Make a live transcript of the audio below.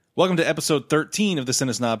Welcome to episode 13 of the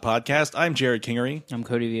Cinesnob podcast. I'm Jared Kingery. I'm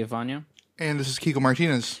Cody Villafana. And this is Kiko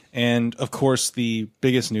Martinez. And, of course, the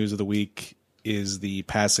biggest news of the week is the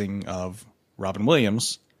passing of Robin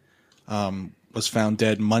Williams. Was found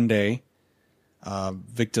dead Monday,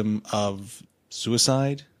 victim of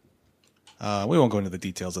suicide. We won't go into the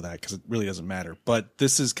details of that because it really doesn't matter. But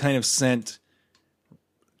this has kind of sent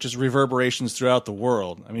just reverberations throughout the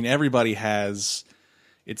world. I mean, everybody has,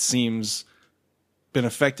 it seems, been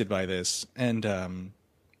affected by this. And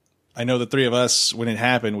I know the three of us, when it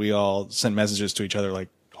happened, we all sent messages to each other like,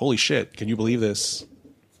 holy shit, can you believe this?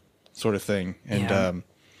 Sort of thing. And,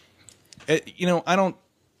 I don't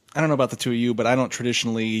know about the two of you, but I don't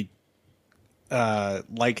traditionally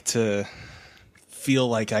like to feel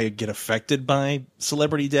like I get affected by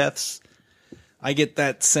celebrity deaths. I get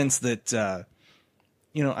that sense that, I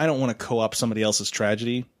don't want to co-opt somebody else's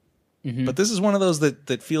tragedy. Mm-hmm. But this is one of those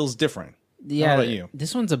that feels different. Yeah, how about you?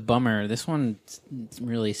 This one's a bummer. This one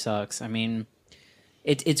really sucks. I mean,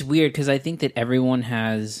 it's weird because I think that everyone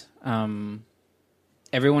has their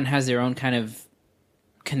own kind of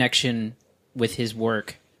connection with his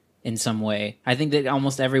work in some way. I think that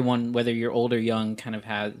almost everyone, whether you're old or young, kind of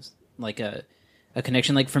has like a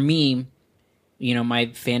connection. Like for me, my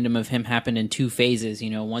fandom of him happened in two phases.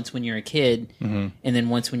 Once when you're a kid, mm-hmm. and then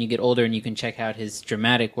once when you get older and you can check out his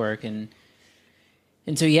dramatic work. And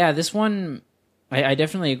so, yeah, this one, I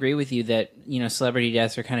definitely agree with you that, celebrity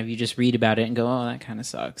deaths are kind of, you just read about it and go, oh, that kind of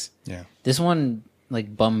sucks. Yeah. This one,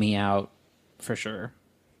 bummed me out for sure.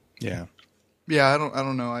 Yeah. Yeah, I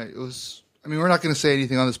don't know. We're not going to say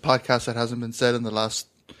anything on this podcast that hasn't been said in the last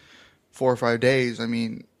 4 or 5 days. I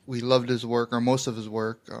mean, we loved his work, or most of his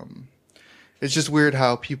work. It's just weird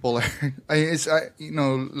how people are,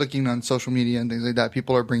 looking on social media and things like that,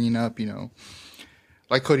 people are bringing up,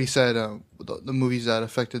 like Cody said, the movies that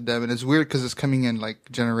affected them. And it's weird because it's coming in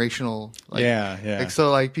generational. Yeah.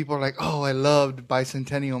 So people are like, oh, I loved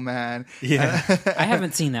Bicentennial Man. Yeah. I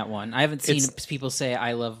haven't seen that one. I haven't seen people say,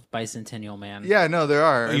 I love Bicentennial Man. Yeah, no, there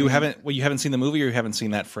are. You haven't seen the movie, or you haven't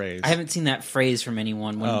seen that phrase? I haven't seen that phrase from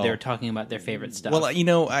anyone when they're talking about their favorite stuff. Well,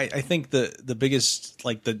 I think the biggest,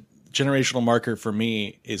 the generational marker for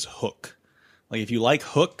me is Hook. If you like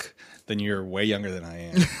Hook, then you're way younger than I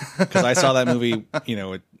am. Because I saw that movie,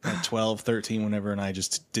 at 12, 13, whenever, and I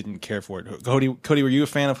just didn't care for it. Cody, were you a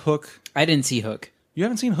fan of Hook? I didn't see Hook. You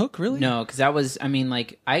haven't seen Hook, really? No, because that was,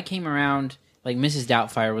 I came around, Mrs.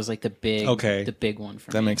 Doubtfire was the big one for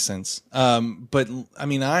me. That makes sense. But,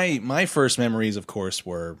 my first memories, of course,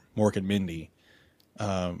 were Mork and Mindy.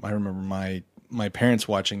 I remember my parents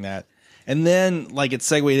watching that. And then, it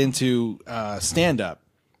segued into stand-up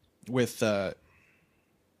with...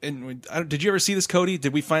 And did you ever see this, Cody?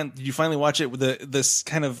 Did you finally watch it with this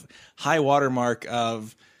kind of high watermark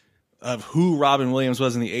of who Robin Williams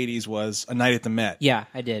was in the 80s was A Night at the Met? Yeah,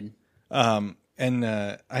 I did. And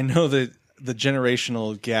I know that the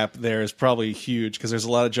generational gap there is probably huge because there's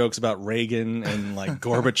a lot of jokes about Reagan and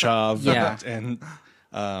Gorbachev. Yeah.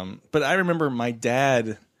 But I remember my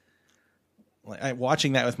dad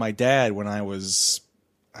watching that with my dad when I was,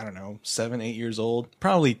 7, 8 years old.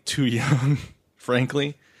 Probably too young,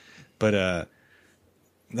 frankly. But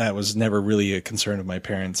that was never really a concern of my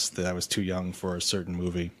parents that I was too young for a certain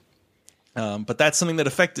movie. But that's something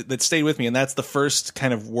that stayed with me, and that's the first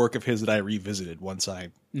kind of work of his that I revisited once I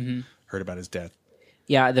heard about his death.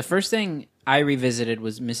 Yeah, the first thing I revisited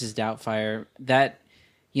was Mrs. Doubtfire. That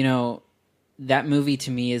movie to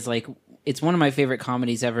me is it's one of my favorite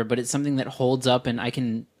comedies ever, but it's something that holds up and I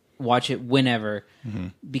can watch it whenever,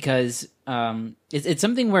 because it's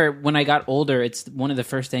something where when I got older, it's one of the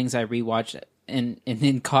first things I rewatched and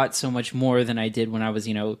then caught so much more than I did when I was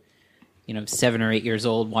 7 or 8 years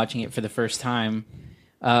old watching it for the first time.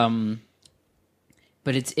 But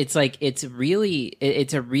it's a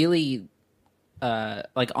really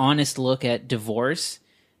honest look at divorce.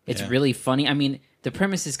 It's really funny. The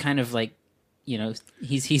premise is kind of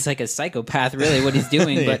he's like a psychopath, really, what he's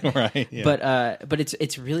doing, but right, yeah. but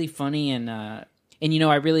it's really funny, and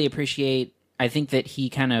I really appreciate. I think that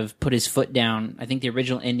he kind of put his foot down. I think the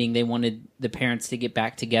original ending, they wanted the parents to get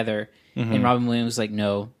back together, and Robin Williams was like,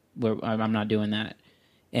 "No, I'm not doing that."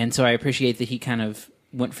 And so I appreciate that he kind of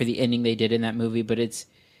went for the ending they did in that movie. But it's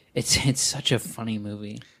such a funny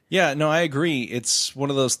movie. Yeah, no, I agree. It's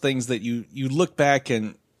one of those things that you look back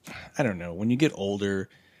and I don't know, when you get older,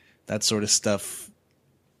 that sort of stuff,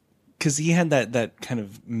 because he had that kind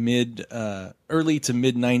of early to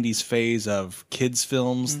mid 90s phase of kids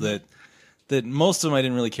films that most of them I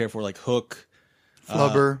didn't really care for, like Hook,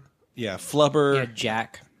 Flubber. Flubber, Yeah,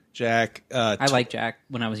 Jack. Jack. I liked Jack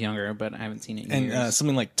when I was younger, but I haven't seen it in years. And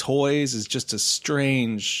something like Toys is just a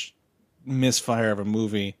strange misfire of a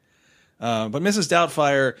movie. But Mrs.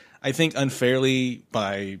 Doubtfire, I think unfairly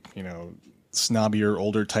by, snobbier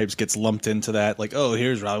older types gets lumped into that. Like, oh,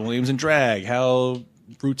 here's Robin Williams in drag. How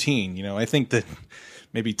routine. I think that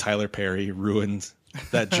maybe Tyler Perry ruined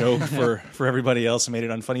that joke for everybody else and made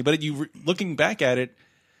it unfunny. But looking back at it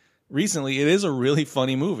recently, it is a really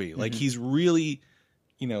funny movie. Like he's really,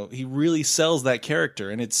 he really sells that character,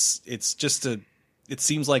 and it's just it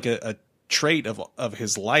seems like a trait of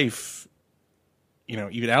his life,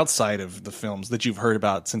 even outside of the films that you've heard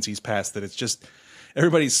about since he's passed, that it's just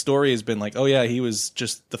everybody's story has been like, oh yeah, he was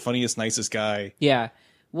just the funniest, nicest guy. Yeah.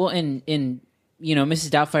 Well, in Mrs.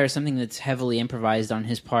 Doubtfire is something that's heavily improvised on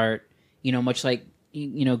his part, much like,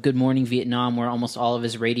 Good Morning Vietnam, where almost all of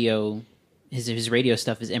his radio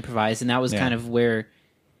stuff is improvised. And that was kind of where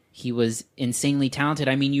he was insanely talented.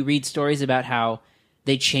 I mean, you read stories about how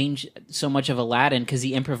they changed so much of Aladdin because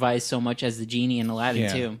he improvised so much as the genie in Aladdin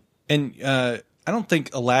too. And I don't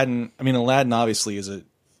think Aladdin obviously is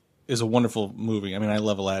a wonderful movie. I mean, I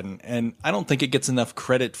love Aladdin, and I don't think it gets enough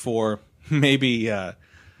credit for maybe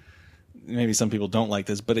some people don't like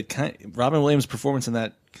this, but Robin Williams' performance in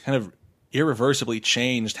that kind of irreversibly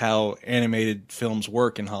changed how animated films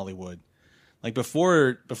work in Hollywood. Like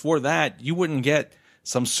before that, you wouldn't get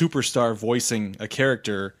some superstar voicing a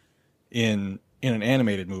character in an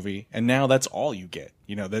animated movie, and now that's all you get.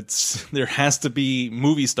 There has to be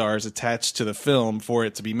movie stars attached to the film for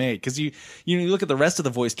it to be made. Because you look at the rest of the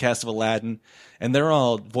voice cast of Aladdin, and they're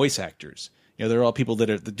all voice actors. They're all people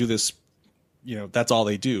that do this. That's all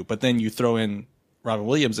they do. But then you throw in Robin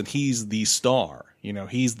Williams, and he's the star.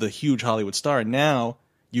 He's the huge Hollywood star. And now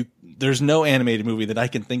there's no animated movie that I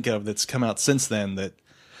can think of that's come out since then that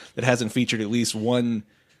hasn't featured at least one,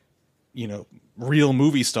 real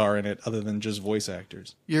movie star in it other than just voice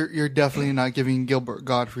actors. You're definitely not giving Gilbert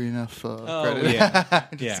Godfrey enough credit. Yeah.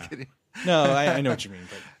 Just kidding. No, I know what you mean.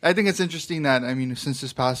 But I think it's interesting that, since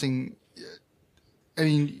his passing,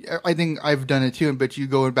 I think I've done it too, but you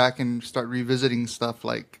go back and start revisiting stuff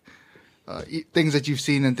like things that you've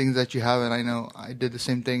seen and things that you haven't. I know I did the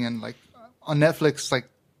same thing, and like on Netflix, like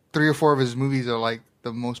 3 or 4 of his movies are like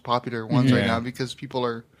the most popular ones right now because people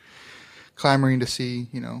are clamoring to see,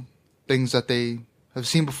 things that they have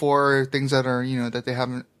seen before, things that are, that they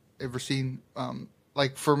haven't ever seen.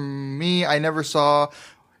 Like for me, I never saw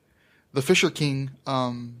The Fisher King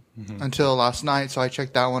until last night, so I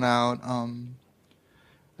checked that one out. I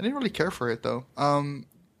didn't really care for it though.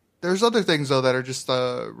 There's other things though that are just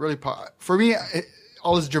really for me.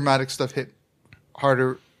 All his dramatic stuff hit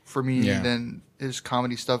harder for me than his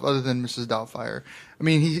comedy stuff, other than Mrs. Doubtfire. I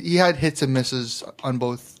mean, he had hits and misses on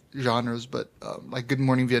both genres, but like Good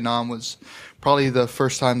Morning Vietnam was probably the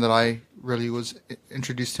first time that I really was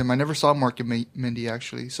introduced to him. I never saw Mork and Mindy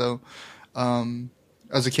actually, so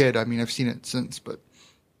as a kid, I've seen it since, but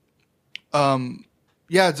so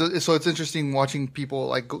it's interesting watching people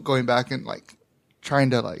like going back and like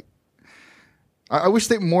trying to like. I wish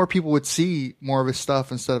that more people would see more of his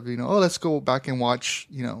stuff instead of let's go back and watch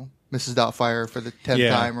Mrs. Doubtfire for the 10th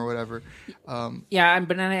time or whatever.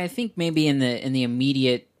 But I think maybe in the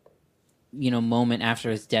immediate moment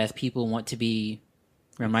after his death, people want to be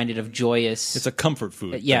reminded of joyous. It's a comfort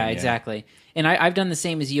food. Yeah, exactly. And I've done the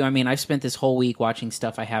same as you. I've spent this whole week watching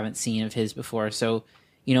stuff I haven't seen of his before. So,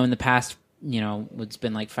 in the past, it's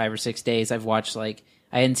been like 5 or 6 days. I've watched I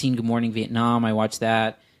hadn't seen Good Morning Vietnam. I watched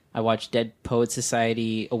that. I watched Dead Poets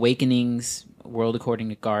Society, Awakenings, World According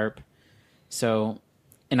to Garp. So,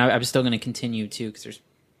 and I'm still going to continue too because there's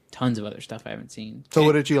tons of other stuff I haven't seen. So,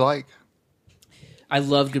 what did you like? I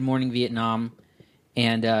loved Good Morning Vietnam,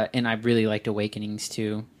 and I really liked Awakenings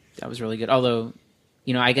too. That was really good. Although,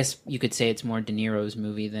 I guess you could say it's more De Niro's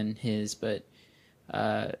movie than his, but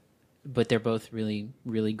they're both really,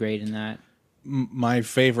 really great in that. My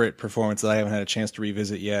favorite performance that I haven't had a chance to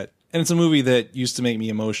revisit yet, and it's a movie that used to make me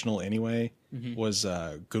emotional anyway, was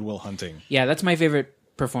Good Will Hunting. Yeah, that's my favorite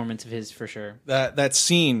performance of his for sure. That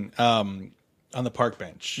scene on the park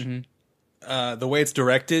bench, the way it's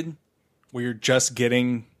directed, where you're just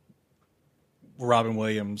getting Robin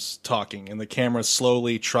Williams talking, and the camera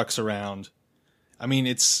slowly trucks around.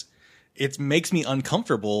 It makes me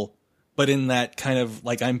uncomfortable, but in that kind of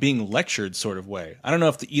like I'm being lectured sort of way. I don't know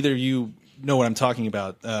if either of you know what I'm talking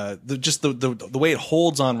about. The way it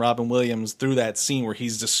holds on Robin Williams through that scene where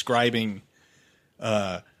he's describing,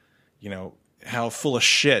 how full of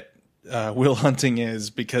shit Will Hunting is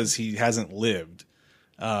because he hasn't lived.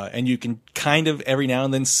 And you can kind of every now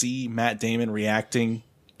and then see Matt Damon reacting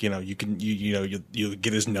like, you can you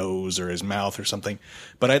get his nose or his mouth or something.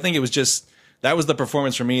 But I think it was just that was the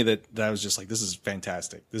performance for me that I was just like, this is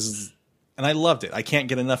fantastic. And I loved it. I can't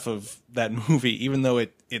get enough of that movie, even though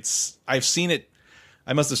I've seen it.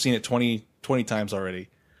 I must have seen it 20 times already.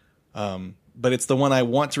 But it's the one I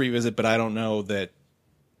want to revisit, but I don't know that.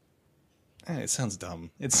 It sounds dumb.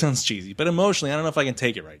 It sounds cheesy, but emotionally, I don't know if I can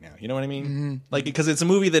take it right now. You know what I mean? Mm-hmm. Like, because it's a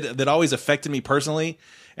movie that always affected me personally,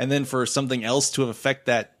 and then for something else to affect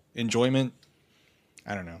that enjoyment,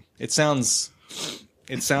 I don't know. It sounds.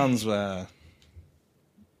 I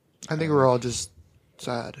think we're all just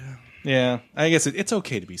sad. Yeah, I guess it's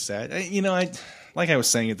okay to be sad. Like I was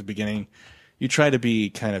saying at the beginning, you try to be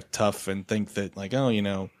kind of tough and think that, like,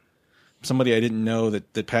 somebody I didn't know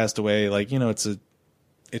that passed away, like,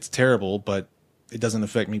 it's terrible, but it doesn't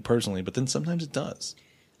affect me personally. But then sometimes it does.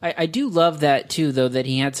 I do love that too, though, that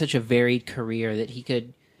he had such a varied career that he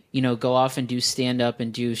could, go off and do stand up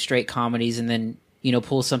and do straight comedies, and then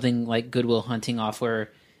pull something like Good Will Hunting off, where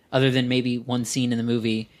other than maybe one scene in the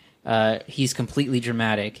movie, he's completely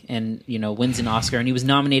dramatic and wins an Oscar, and he was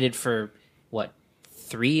nominated for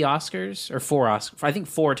 3 Oscars or 4 Oscars? I think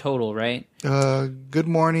 4 total, right? Good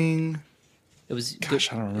Morning. It was. I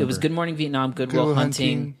don't remember. It was Good Morning Vietnam, Good Will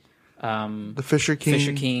Hunting, The Fisher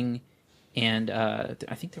King, and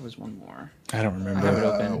I think there was one more. I don't remember. I have it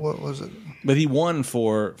open. What was it? But he won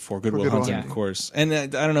for Good Will Hunting, of course. And I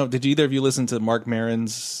don't know. Did either of you listen to Mark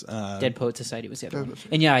Maron's Dead Poet Society was the other one?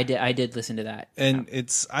 And yeah, I did listen to that. And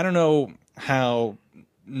I don't know how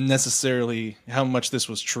much this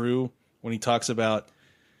was true when he talks about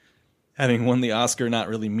having won the Oscar not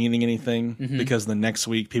really meaning anything, because the next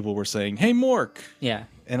week people were saying, "Hey, Mork." Yeah.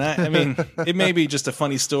 And I mean, it may be just a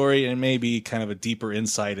funny story, and it may be kind of a deeper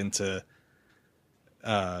insight into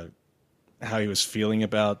how he was feeling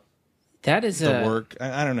about that is the work.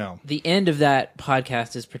 I don't know. The end of that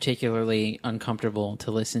podcast is particularly uncomfortable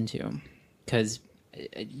to listen to, because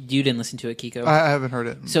you didn't listen to it, Kiko. I haven't heard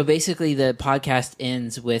it. So basically, the podcast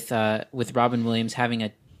ends with Robin Williams having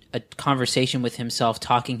a conversation with himself,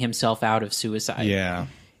 talking himself out of suicide. Yeah.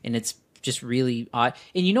 And it's just really odd.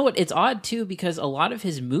 And you know what? It's odd, too, because a lot of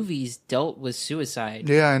his movies dealt with suicide.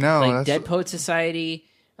 Yeah, I know. Like Dead Poet Society,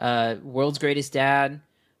 World's Greatest Dad.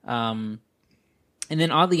 And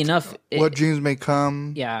then, oddly enough... What Dreams May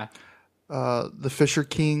Come. Yeah. The Fisher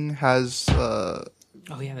King has... oh,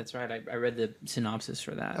 yeah, that's right. I read the synopsis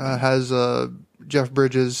for that. Has Jeff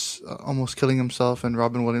Bridges almost killing himself, and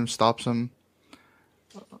Robin Williams stops him.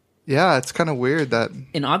 Yeah, it's kind of weird that...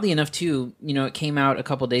 And oddly enough, too, it came out a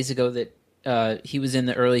couple days ago that he was in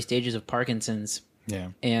the early stages of Parkinson's. Yeah.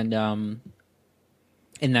 And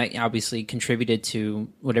that obviously contributed to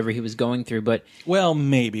whatever he was going through. But well,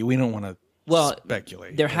 maybe. We don't want to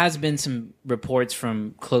speculate. There has been some reports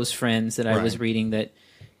from close friends that I was reading that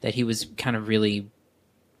he was kind of really,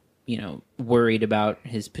 worried about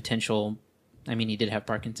his potential... I mean, he did have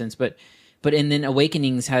Parkinson's, but and then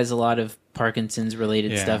Awakenings has a lot of Parkinson's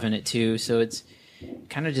related stuff in it too. So it's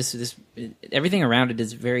kind of just this, everything around it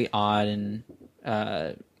is very odd. And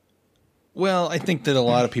well, I think that a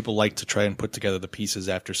lot of people like to try and put together the pieces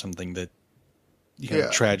after something that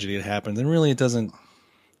tragedy had happened, and really it doesn't.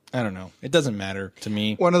 I don't know. It doesn't matter to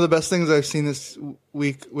me. One of the best things I've seen this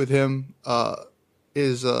week with him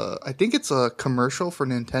is I think it's a commercial for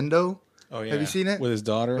Nintendo. Oh, yeah. Have you seen it? With his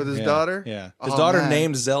daughter? With his daughter? Yeah. His daughter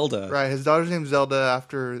named Zelda. Right. His daughter's named Zelda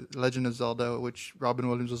after Legend of Zelda, which Robin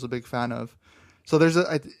Williams was a big fan of. So there's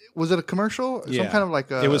was it a commercial? Yeah. Some kind of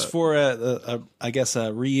like a... It was for I guess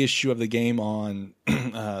a reissue of the game on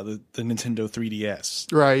the Nintendo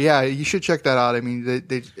 3DS. Right. Yeah. You should check that out. I mean,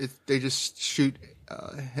 they just shoot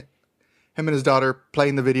him and his daughter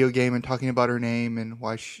playing the video game and talking about her name and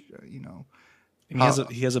why And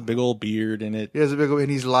he has a big old beard in it. He has a big old,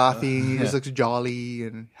 and he's laughing. He just looks jolly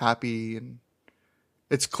and happy, and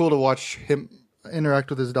it's cool to watch him interact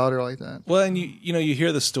with his daughter like that. Well, and you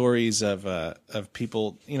hear the stories of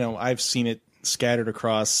people. I've seen it scattered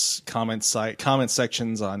across comment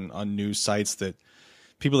sections on news sites that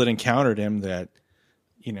people that encountered him that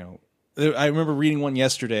I remember reading one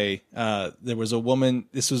yesterday. There was a woman.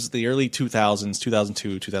 This was the early 2000s,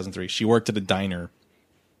 2002, 2003. She worked at a diner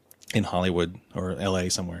in Hollywood or LA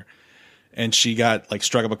somewhere. And she got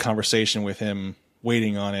struck up a conversation with him,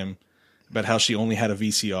 waiting on him, about how she only had a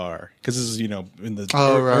VCR. Cause this is, in the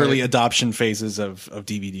early adoption phases of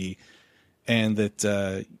DVD. And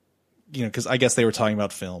that, cause I guess they were talking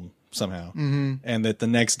about film somehow. Mm-hmm. And that the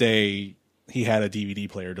next day he had a DVD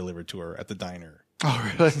player delivered to her at the diner.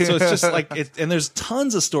 Oh, really? So it's just and there's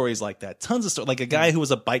tons of stories like that. Tons of stories. Like a guy who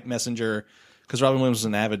was a bike messenger, cause Robin Williams was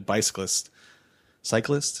an avid cyclist.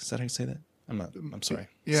 Is that how you say that? I'm sorry.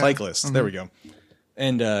 Yeah. Cyclist. Mm-hmm. There we go.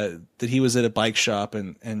 And that he was at a bike shop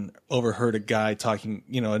and overheard a guy talking,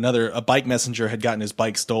 a bike messenger had gotten his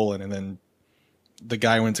bike stolen, and then the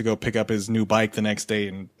guy went to go pick up his new bike the next day,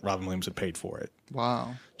 and Robin Williams had paid for it.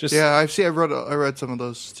 Wow. I read some of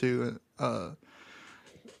those too.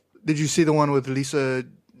 Did you see the one with Lisa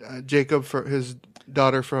Jacob, for his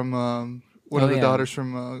daughter from one of the daughters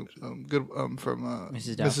from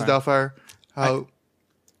Mrs. Doubtfire?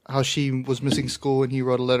 How she was missing school and he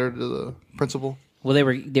wrote a letter to the principal. Well, they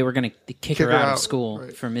were going to kick her out of school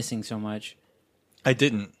for missing so much. I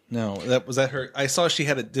didn't. No, was that her? I saw she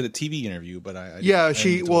did a TV interview, but when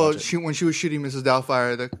she was shooting Mrs.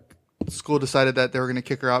 Doubtfire, the school decided that they were going to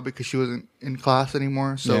kick her out because she wasn't in class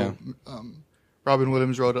anymore. So Robin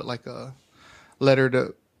Williams wrote a letter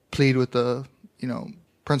to plead with the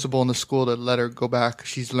principal in the school to let her go back.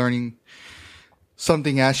 She's learning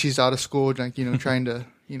something as she's out of school, trying to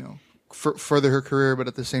further her career, but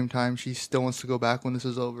at the same time she still wants to go back when this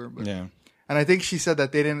is over. But, yeah. And I think she said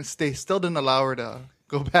that they still didn't allow her to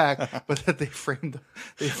go back, but that they framed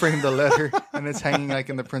the letter and it's hanging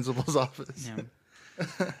in the principal's office. Yeah.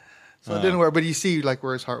 So it didn't work, but you see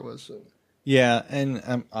where his heart was. So. Yeah,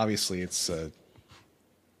 and obviously it's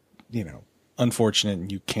unfortunate,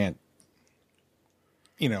 and you can't.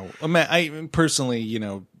 I personally,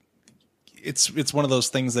 it's one of those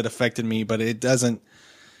things that affected me, but it doesn't.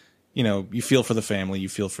 You feel for the family, you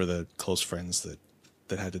feel for the close friends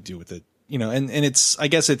that had to do with it. And it's, I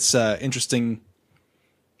guess it's interesting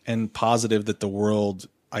and positive that the world,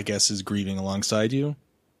 I guess, is grieving alongside you.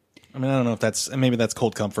 I mean, I don't know if maybe that's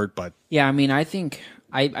cold comfort, but yeah, I mean, I think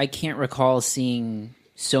I can't recall seeing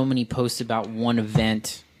so many posts about one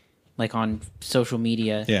event on social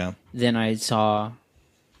media than I saw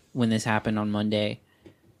when this happened on Monday.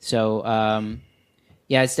 So,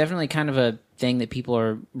 yeah, it's definitely kind of a thing that people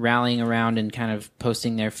are rallying around and kind of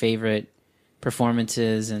posting their favorite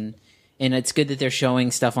performances, and it's good that they're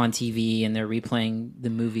showing stuff on TV and they're replaying the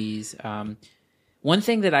movies. One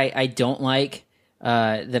thing that I don't like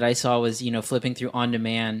that I saw was flipping through on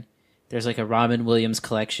demand. There's a Robin Williams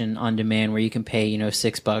collection on demand where you can pay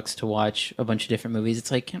 $6 to watch a bunch of different movies. It's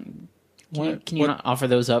can you not offer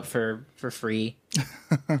those up for free?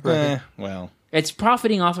 Well, it's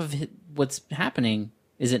profiting off of what's happening,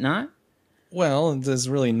 is it not? Well, there's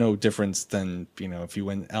really no difference than, if you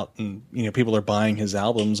went out and, people are buying his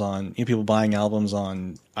albums on, people buying albums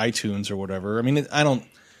on iTunes or whatever. I mean, I don't.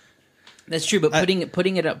 That's true, but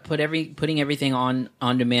putting everything on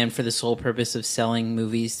demand for the sole purpose of selling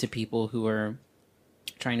movies to people who are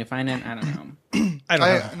trying to find it, I don't know.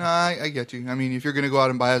 I get you. I mean, if you're going to go out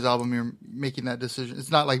and buy his album, you're making that decision.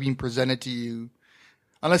 It's not being presented to you,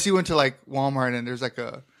 unless you went to Walmart and there's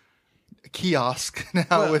a kiosk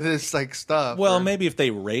now with this stuff. Well, maybe if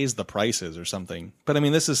they raise the prices or something. But I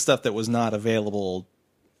mean, this is stuff that was not available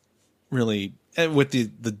really with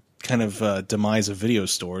the kind of demise of video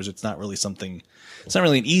stores. It's not really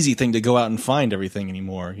an easy thing to go out and find everything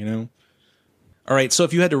anymore, All right, so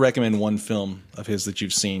if you had to recommend one film of his that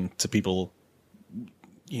you've seen to people,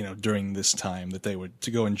 during this time that they would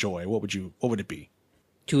to go enjoy, what would it be?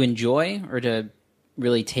 To enjoy or to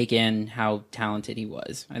really take in how talented he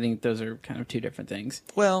was? I think those are kind of two different things.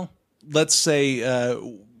 Well, let's say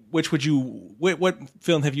what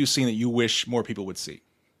film have you seen that you wish more people would see?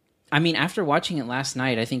 I mean, after watching it last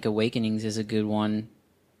night, I think Awakenings is a good one.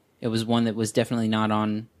 It was one that was definitely not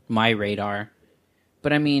on my radar.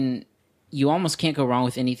 But I mean, you almost can't go wrong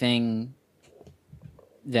with anything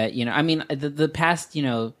that, I mean, the past,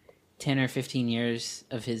 10 or 15 years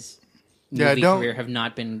of his movie career have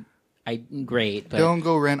not been great. But don't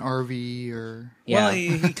go rent RV or... Yeah. Well,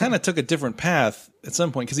 he kind of took a different path at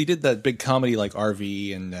some point because he did that big comedy like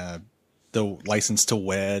RV and the License to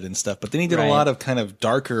Wed and stuff. But then he did a lot of kind of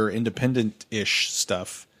darker, independent-ish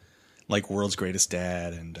stuff like World's Greatest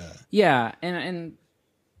Dad and... Yeah, and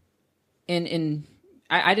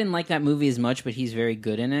I didn't like that movie as much, but he's very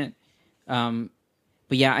good in it.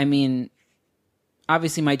 But yeah, I mean...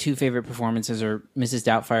 Obviously, my two favorite performances are Mrs.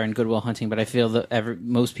 Doubtfire and Good Will Hunting, but I feel that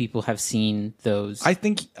most people have seen those. I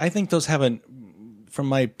think those haven't, from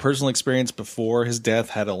my personal experience before his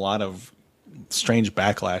death, had a lot of strange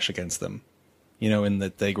backlash against them. In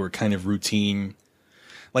that they were kind of routine.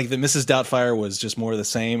 Like the Mrs. Doubtfire was just more of the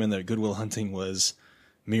same, and the Good Will Hunting was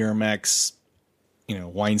Miramax,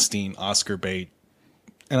 Weinstein, Oscar bait.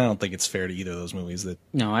 And I don't think it's fair to either of those movies.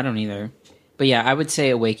 No, I don't either. But yeah, I would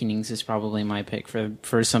say Awakenings is probably my pick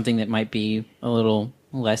for something that might be a little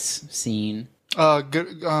less seen.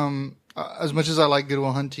 Good. As much as I like Good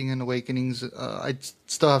Will Hunting and Awakenings, I'd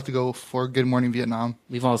still have to go for Good Morning Vietnam.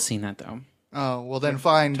 We've all seen that, though. Oh, well then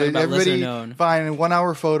fine. Talk about lesser Everybody, known. fine. 1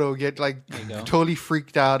 hour photo. Get like you go. totally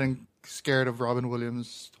freaked out and scared of Robin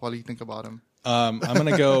Williams while you think about him. I'm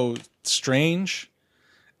gonna go strange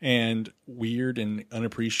and weird and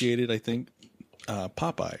unappreciated. I think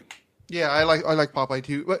Popeye. Yeah, I like Popeye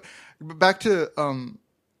too. But back to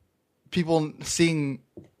people seeing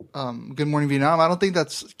Good Morning Vietnam. I don't think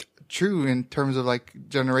that's true in terms of like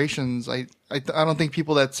generations. I don't think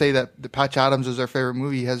people that say that the Patch Adams is their favorite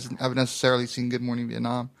movie haven't necessarily seen Good Morning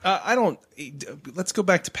Vietnam. I don't. Let's go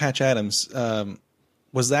back to Patch Adams.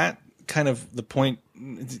 Was that kind of the point?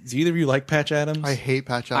 Do either of you like Patch Adams? I hate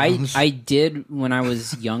Patch Adams. I did when I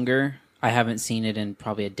was younger. I haven't seen it in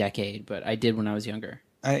probably a decade, but I did when I was younger.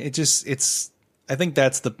 I think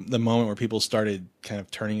that's the moment where people started kind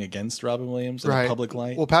of turning against Robin Williams in the public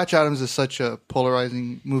light. Well, Patch Adams is such a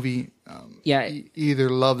polarizing movie. Yeah. You either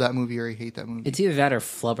love that movie or you hate that movie. It's either that or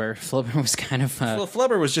Flubber. Flubber was kind of Well,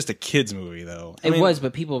 Flubber was just a kid's movie, though. It was,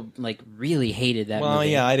 but people like really hated that movie. Well,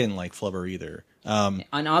 yeah, I didn't like Flubber either. And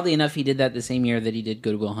oddly enough, he did that the same year that he did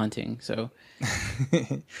Good Will Hunting. So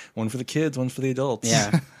one for the kids, one for the adults.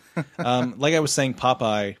 yeah. Like I was saying,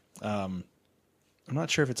 Popeye. I'm not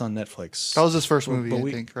sure if it's on Netflix. That was his first movie, But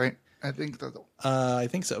I think, right? I think that. I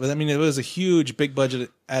think so. But I mean, it was a huge, big budget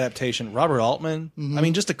adaptation. Robert Altman. Mm-hmm. I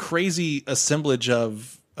mean, just a crazy assemblage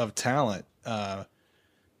of talent.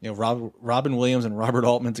 Robin Williams and Robert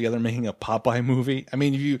Altman together making a Popeye movie. I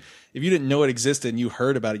mean, if you didn't know it existed and you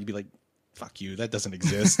heard about it, you'd be like, "Fuck you, that doesn't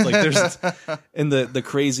exist." Like there's in the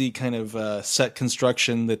crazy kind of set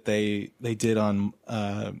construction that they did on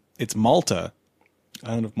it's Malta,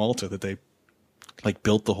 Island of Malta, that they like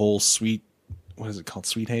built the whole what is it called?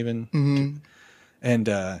 Sweet Haven. Mm-hmm. And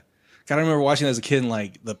God, I remember watching that as a kid and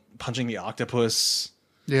like the punching the octopus.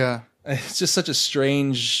 Yeah. It's just such a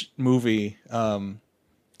strange movie. And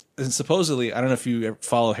supposedly, I don't know if you ever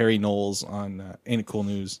follow Harry Knowles on Ain't It Cool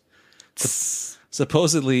News.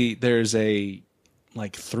 Supposedly, there's a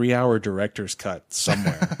like 3-hour director's cut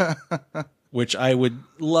somewhere, which I would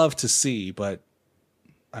love to see, but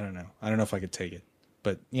I don't know. I don't know if I could take it.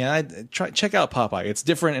 But yeah, check out Popeye. It's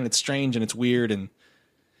different and it's strange and it's weird and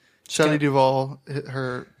Shelley Duvall,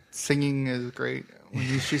 her singing is great.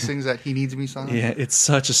 When she sings that "He Needs Me" song. Yeah, it's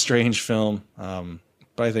such a strange film, but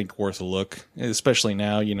I think worth a look, especially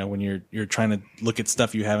now. When you're trying to look at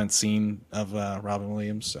stuff you haven't seen of Robin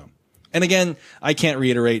Williams. So, and again, I can't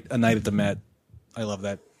reiterate "A Night at the Met." I love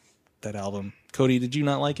that album. Cody, did you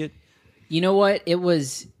not like it? You know what? It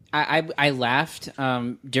was. I laughed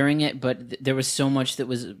during it, but there was so much that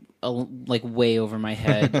was like way over my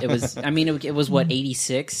head. It was. I mean, it was what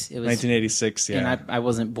 86. It was 1986. Yeah, and I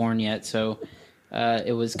wasn't born yet, so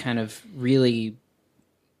it was kind of really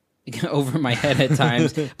over my head at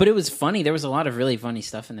times. But it was funny. There was a lot of really funny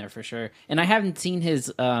stuff in there for sure. And I haven't seen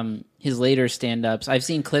his later stand-ups. I've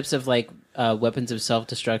seen clips of like Weapons of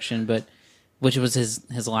Self-Destruction, which was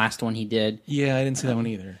his last one he did. Yeah, I didn't see that one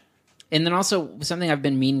either. And then also something I've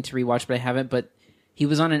been meaning to rewatch, but I haven't. But he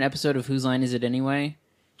was on an episode of Whose Line Is It Anyway?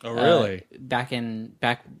 Oh, really? Back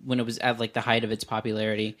when it was at like the height of its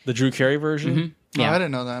popularity. The Drew Carey version? Mm-hmm. Yeah, I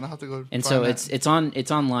didn't know that. I'll have to go. And so it's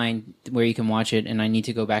online where you can watch it, and I need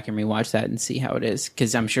to go back and rewatch that and see how it is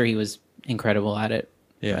because I'm sure he was incredible at it.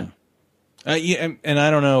 Yeah. Yeah, and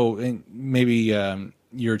I don't know, and maybe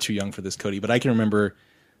you're too young for this, Cody, but I can remember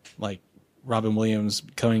like Robin Williams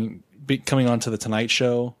coming onto the Tonight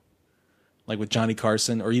Show. Like with Johnny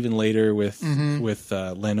Carson, or even later with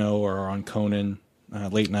Leno, or on Conan,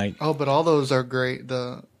 late night. Oh, but all those are great.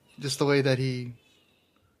 Just the way that he.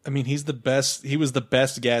 I mean, he's the best. He was the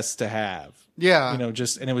best guest to have. Yeah, and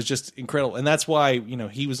it was just incredible, and that's why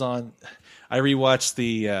he was on. I rewatched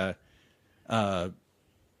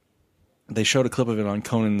they showed a clip of it on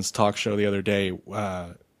Conan's talk show the other day.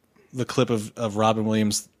 The clip of Robin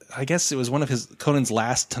Williams. I guess it was one of Conan's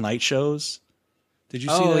last Tonight shows. Did you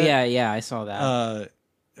see that? Oh, yeah, I saw that.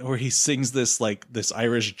 Where he sings this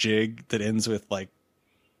Irish jig that ends with like,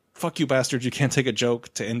 "Fuck you, bastard! You can't take a joke"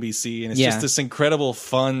 to NBC, and it's just this incredible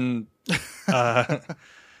fun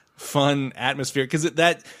atmosphere. Because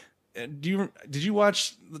did you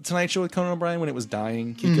watch the Tonight Show with Conan O'Brien when it was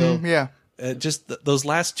dying, Kiko? Mm-hmm, yeah. Just those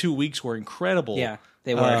last 2 weeks were incredible. Yeah,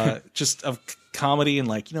 they were. Just of comedy and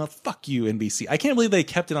like, fuck you, NBC. I can't believe they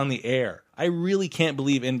kept it on the air. I really can't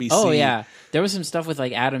believe NBC. Oh yeah, there was some stuff with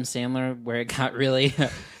like Adam Sandler where it got really,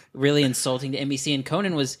 really insulting to NBC, and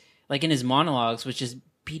Conan was like in his monologues was just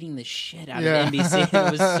beating the shit out of NBC.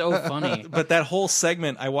 It was so funny. But that whole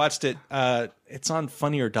segment, I watched it. It's on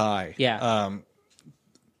Funny or Die. Yeah.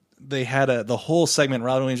 They had the whole segment.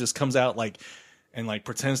 Robin Williams just comes out like and like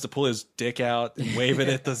pretends to pull his dick out and wave it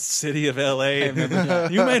at the city of LA.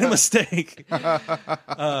 You made a mistake.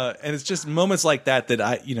 And it's just moments like that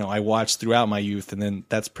I watched throughout my youth, and then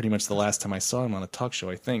that's pretty much the last time I saw him on a talk show,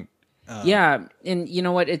 I think. Yeah, and you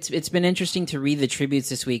know what? It's been interesting to read the tributes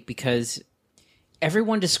this week because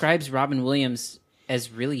everyone describes Robin Williams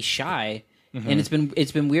as really shy. And it's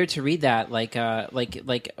been weird to read that like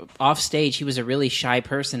off stage he was a really shy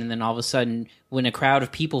person, and then all of a sudden when a crowd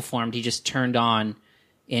of people formed he just turned on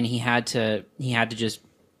and he had to just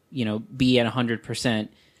be at 100%.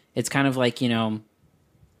 It's kind of like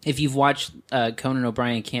if you've watched Conan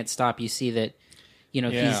O'Brien Can't Stop, you see that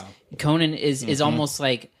Conan is almost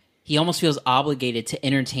like he almost feels obligated to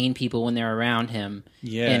entertain people when they're around him.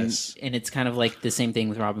 Yes, and it's kind of like the same thing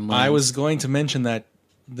with Robin Williams. I was going to mention that,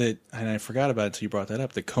 and I forgot about it until you brought that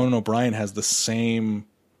up, that Conan O'Brien has the same,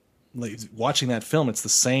 like, watching that film, it's the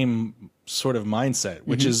same sort of mindset,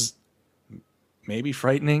 which is maybe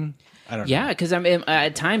frightening. I don't know. Yeah, because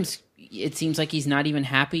at times it seems like he's not even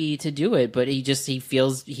happy to do it, but he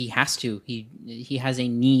feels he has to. He has a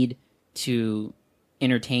need to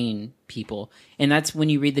entertain people. And that's when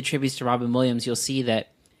you read the tributes to Robin Williams, you'll see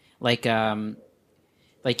that like Kumail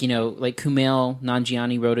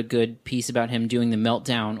Nanjiani wrote a good piece about him doing the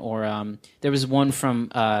meltdown, or there was one from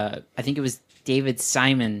I think it was David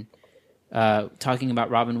Simon talking about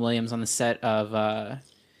Robin Williams on the set of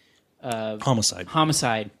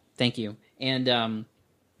Homicide. Thank you. And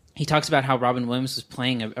he talks about how Robin Williams was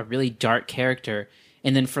playing a really dark character,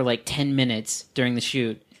 and then for like 10 minutes during the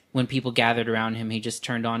shoot, when people gathered around him, he just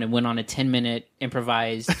turned on and went on a 10-minute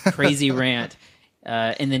improvised crazy rant.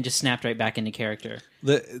 And then just snapped right back into character.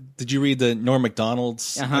 Did you read the Norm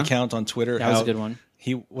Macdonald's account on Twitter? That was a good one.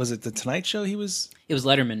 Was it the Tonight Show? It was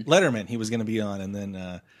Letterman. Letterman. He was going to be on, and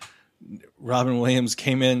then Robin Williams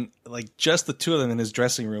came in, like just the two of them in his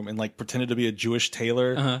dressing room, and like pretended to be a Jewish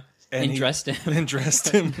tailor, and dressed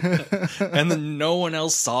him, and then no one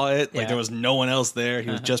else saw it. Like Yeah. there was no one else there.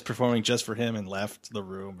 He was just performing just for him, and left the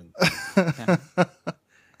room.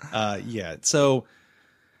 And so.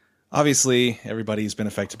 Obviously, everybody's been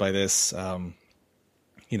affected by this. On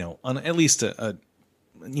at least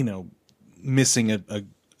missing a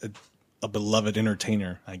beloved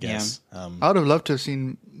entertainer, I guess. Yeah. I would have loved to have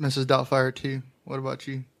seen Mrs. Doubtfire too. What about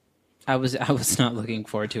you? I was not looking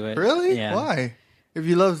forward to it. Really? Yeah. Why? If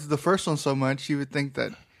you loved the first one so much, you would think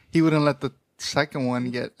that he wouldn't let the second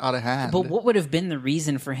one get out of hand. But what would have been the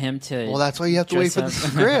reason for him to? Well, that's why you have to wait for the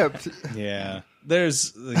script. Yeah,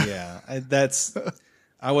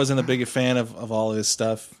 I wasn't a big fan of all of his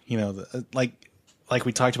stuff. Like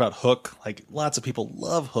we talked about Hook. Like lots of people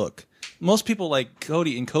love Hook. Most people like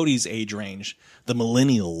Cody in Cody's age range, the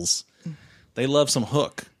millennials, they love some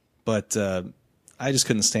Hook. But I just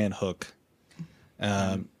couldn't stand Hook.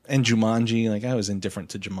 And Jumanji, like I was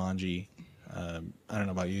indifferent to Jumanji. I don't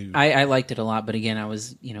know about you. I liked it a lot, but again, I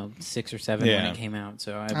was 6 or 7 when it came out.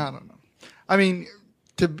 So I don't know. I mean,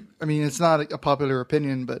 it's not a popular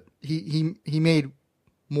opinion, but he made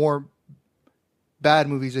more bad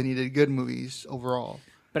movies than he did good movies overall.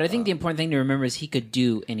 But I think the important thing to remember is he could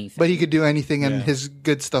do anything. But he could do anything, and his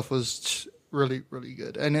good stuff was really, really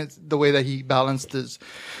good. And it's the way that he balanced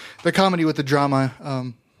the comedy with the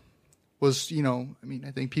drama was,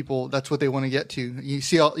 I think people, that's what they want to get to. You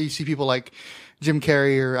see people like Jim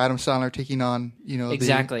Carrey or Adam Sandler taking on,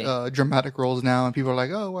 exactly the dramatic roles now, and people are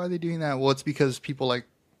like, oh, why are they doing that? Well, it's because people like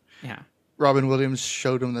Robin Williams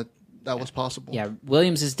showed them that was possible. Yeah,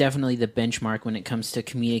 Williams is definitely the benchmark when it comes to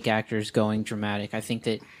comedic actors going dramatic. I think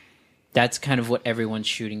that's kind of what everyone's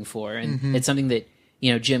shooting for, and it's something that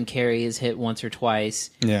Jim Carrey has hit once or twice.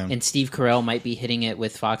 Yeah, and Steve Carell might be hitting it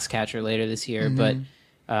with Foxcatcher later this year. But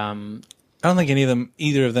I don't think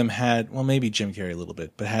either of them had. Well, maybe Jim Carrey a little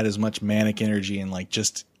bit, but had as much manic energy and like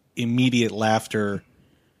just immediate laughter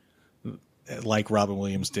like Robin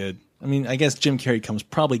Williams did. I mean, I guess Jim Carrey comes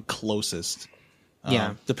probably closest.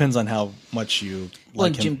 Depends on how much you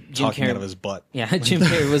like him Jim talking Carrey, out of his butt. Yeah, Jim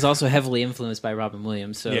Carrey was also heavily influenced by Robin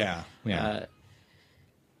Williams. So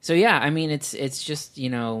so I mean, it's just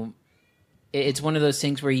it's one of those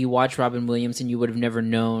things where you watch Robin Williams and you would have never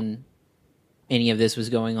known any of this was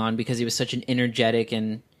going on because he was such an energetic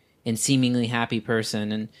and seemingly happy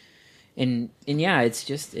person, and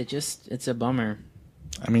it's a bummer.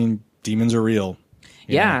 I mean, demons are real.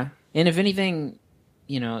 Yeah, and if anything.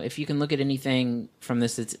 If you can look at anything from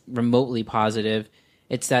this that's remotely positive,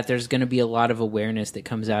 it's that there's going to be a lot of awareness that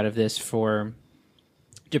comes out of this for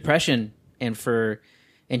depression and to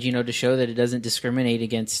show that it doesn't discriminate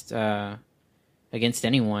against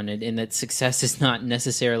anyone, and that success is not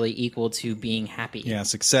necessarily equal to being happy. Yeah,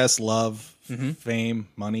 success, love, fame,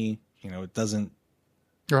 money. It doesn't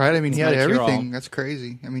Right? I mean, he had not a cure-all. everything. That's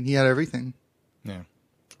crazy. I mean, he had everything. Yeah.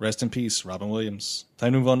 Rest in peace, Robin Williams.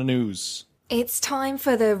 Time to move on to news. It's time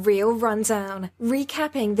for the Real Rundown,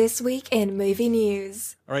 recapping this week in movie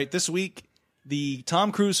news. All right, this week, the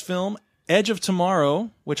Tom Cruise film Edge of Tomorrow,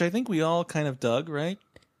 which I think we all kind of dug, right?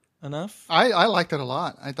 Enough? I liked it a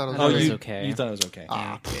lot. I thought it was was you, okay. You thought it was okay.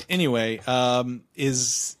 Yeah. Anyway,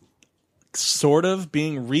 is sort of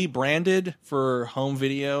being rebranded for home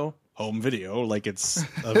video, like it's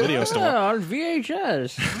a video store. on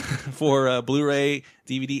VHS. For Blu-ray,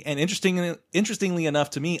 DVD, and interestingly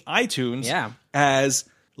enough to me, iTunes as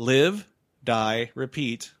Live, Die,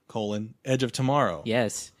 Repeat, Edge of Tomorrow.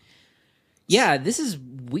 Yes. Yeah, this is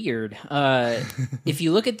weird. If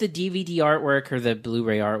you look at the DVD artwork or the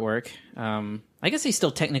Blu-ray artwork, I guess they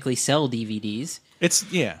still technically sell DVDs. It's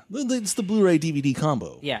the Blu-ray DVD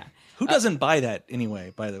combo. Yeah. Who doesn't buy that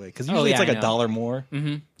anyway, by the way? Because usually it's like $1 more.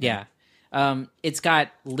 Mm-hmm. Yeah. It's got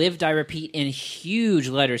Live, Die, Repeat in huge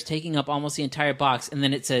letters, taking up almost the entire box, and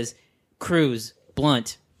then it says Cruise,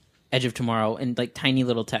 Blunt, Edge of Tomorrow, and like tiny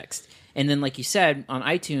little text. And then, like you said, on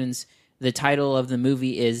iTunes, the title of the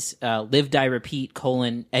movie is Live, Die, Repeat,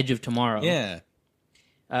 Edge of Tomorrow. Yeah.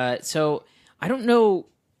 So I don't know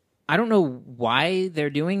why they're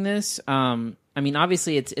doing this. I mean,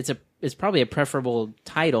 obviously it's probably a preferable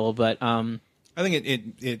title, but I think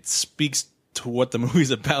it speaks to what the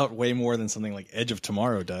movie's about way more than something like Edge of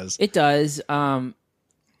Tomorrow does. It does. There's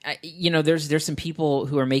some people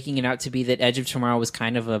who are making it out to be that Edge of Tomorrow was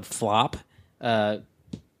kind of a flop, at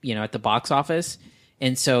the box office.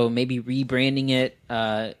 And so maybe rebranding it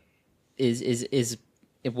is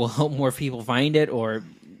it will help more people find it or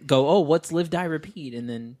go, oh, what's Live, Die, Repeat? And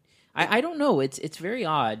then I don't know. It's very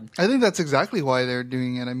odd. I think that's exactly why they're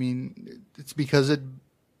doing it. I mean, it's because it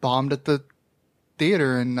bombed at the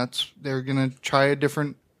theater, and they're gonna try a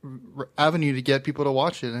different avenue to get people to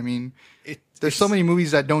watch it. I mean, there's so many movies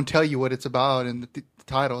that don't tell you what it's about in the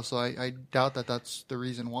title, so I doubt that that's the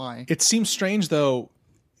reason why. It seems strange though.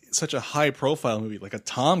 Such a high-profile movie, like a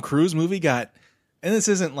Tom Cruise movie, and this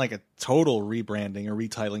isn't like a total rebranding or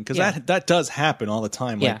retitling, because that does happen all the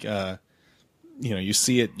time. Like, you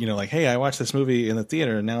see it, like, hey, I watched this movie in the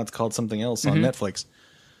theater, and now it's called something else on Netflix.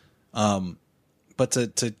 But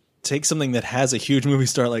to take something that has a huge movie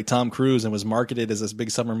star like Tom Cruise and was marketed as this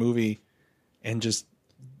big summer movie, and just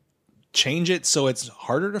change it so it's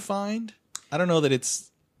harder to find. I don't know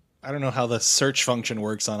how the search function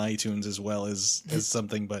works on iTunes as well as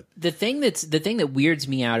something, but the thing that weirds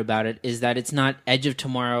me out about it is that it's not Edge of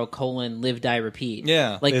Tomorrow : Live, Die, Repeat.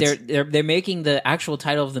 Yeah, like they're making the actual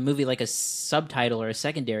title of the movie like a subtitle or a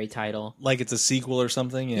secondary title, like it's a sequel or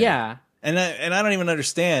something. Yeah. And I don't even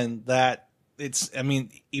understand that.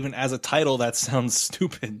 Even as a title, that sounds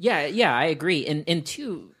stupid. Yeah, I agree. And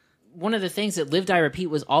two, one of the things that Live, Die, Repeat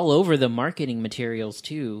was all over the marketing materials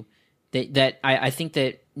too. That I think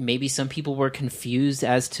that maybe some people were confused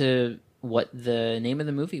as to what the name of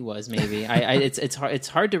the movie was. Maybe it's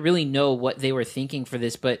hard to really know what they were thinking for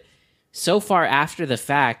this. But so far after the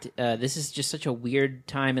fact, this is just such a weird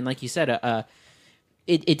time. And like you said,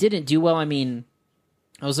 it didn't do well. I mean,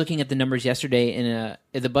 I was looking at the numbers yesterday, and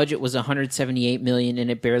the budget was $178 million,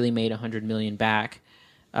 and it barely made $100 million back.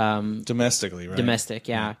 Domestically, right? Domestic,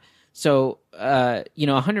 yeah. So,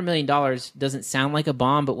 $100 million doesn't sound like a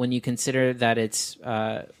bomb, but when you consider that it's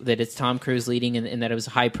Tom Cruise leading and that it was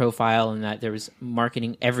high profile and that there was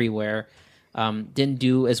marketing everywhere, didn't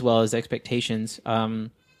do as well as expectations.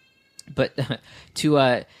 But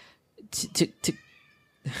to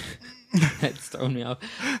it's thrown me off.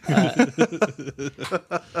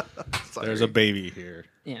 There's a baby here.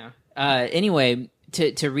 Yeah. Anyway,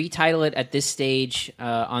 to retitle it at this stage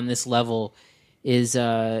on this level is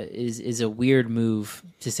a weird move,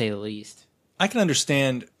 to say the least. I can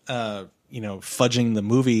understand, fudging the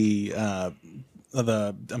movie, the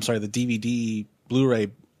DVD,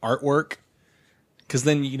 Blu-ray artwork, because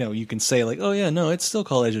then you can say like, oh yeah, no, it's still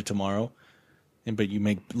called Edge of Tomorrow, but you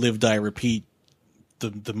make Live, Die, Repeat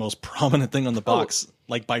the most prominent thing on the box,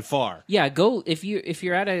 like by far. Yeah, go if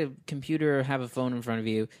you're at a computer or have a phone in front of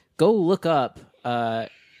you, go look up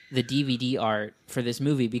the DVD art for this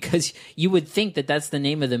movie, because you would think that that's the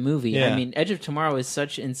name of the movie. Yeah. I mean, Edge of Tomorrow is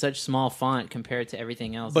in such small font compared to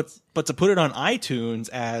everything else. But to put it on iTunes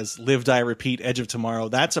as Live, Die, Repeat, Edge of Tomorrow,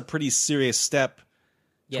 that's a pretty serious step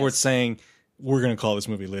towards saying we're going to call this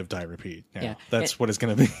movie Live, Die, Repeat. Yeah, that's what it's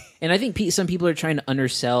going to be. And I think some people are trying to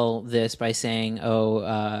undersell this by saying,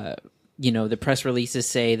 the press releases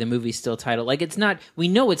say the movie's still titled. Like, it's not, we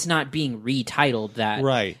know it's not being retitled that.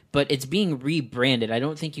 Right. But it's being rebranded. I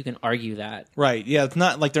don't think you can argue that. Right. Yeah, it's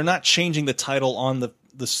not like they're not changing the title on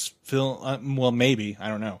this film. Well, maybe, I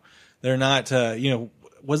don't know. They're not.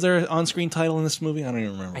 Was there an on-screen title in this movie? I don't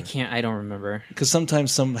even remember. I don't remember. Because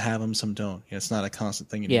sometimes some have them, some don't. It's not a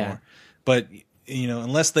constant thing anymore. Yeah. But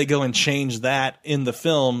unless they go and change that in the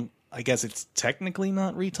film, I guess it's technically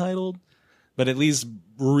not retitled, but at least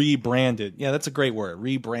rebranded. Yeah, that's a great word.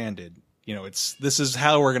 Rebranded. This is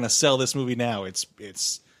how we're gonna sell this movie now. It's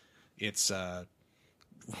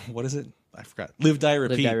what is it? I forgot. Live, Die,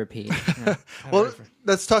 Repeat. Live, Die, Repeat. Yeah. Well,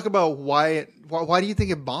 let's talk about why do you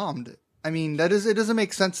think it bombed? I mean, it doesn't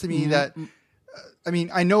make sense to me that. I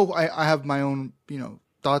mean, I know I have my own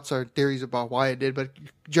thoughts or theories about why it did, but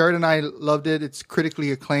Jared and I loved it. It's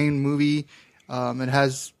critically acclaimed movie. It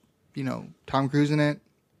has Tom Cruise in it.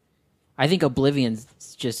 I think Oblivion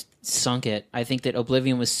just sunk it. I think that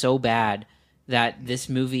Oblivion was so bad that this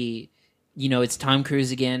movie, it's Tom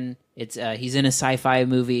Cruise again. It's he's in a sci-fi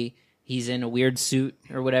movie. He's in a weird suit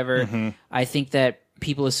or whatever. Mm-hmm. I think that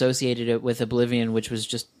people associated it with Oblivion, which was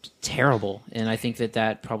just terrible, and I think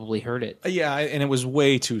that probably hurt it. Yeah, and it was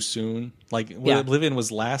way too soon. Oblivion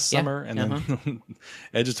was last summer, and then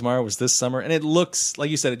Edge of Tomorrow was this summer, and it looks, like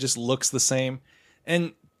you said, it just looks the same.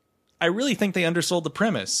 And I really think they undersold the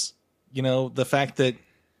premise. The fact that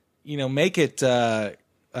make it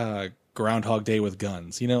Groundhog Day with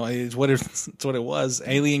guns. It's what it was.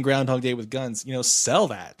 Alien Groundhog Day with guns. Sell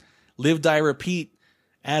that. Live, Die, Repeat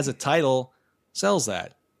as a title sells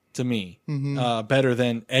that to me better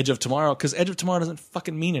than Edge of Tomorrow, because Edge of Tomorrow doesn't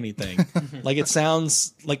fucking mean anything. Like, it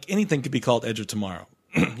sounds like anything could be called Edge of Tomorrow.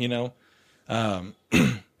 Like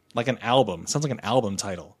an album. It sounds like an album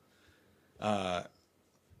title. I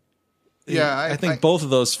think both of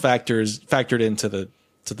those factored into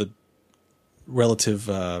the relative.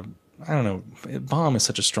 I don't know. Bomb is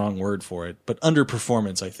such a strong word for it, but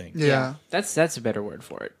underperformance, I think. Yeah. That's a better word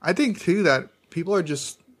for it. I think too that people are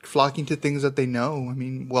just flocking to things that they know. I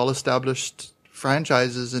mean, well-established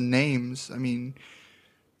franchises and names. I mean,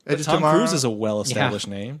 Tom Cruise is a well-established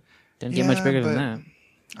name. Didn't get much bigger than that.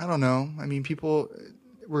 I don't know. I mean,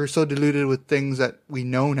 we're so deluded with things that we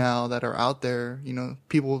know now that are out there.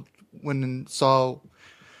 People went and saw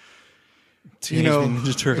Teenage Mutant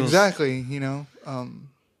Ninja Turtles. Exactly.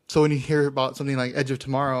 So when you hear about something like Edge of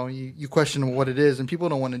Tomorrow, you question what it is, and people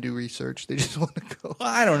don't want to do research. They just want to go. Well,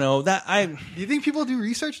 I don't know. Do you think people do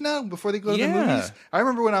research now before they go to the movies? I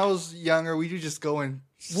remember when I was younger, we would just go and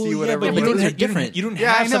see whatever. But you don't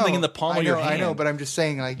have something in the palm of your hand. I know, but I'm just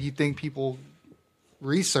saying, do you think people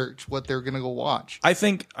research what they're going to go watch? I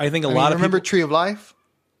think a lot of remember people... Tree of Life?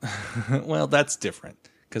 Well, that's different,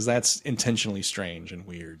 because that's intentionally strange and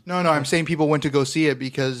weird. No, I'm saying people went to go see it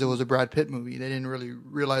because it was a Brad Pitt movie. They didn't really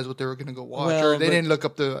realize what they were going to go watch, or they didn't look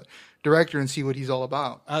up the director and see what he's all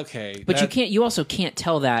about. Okay, but you also can't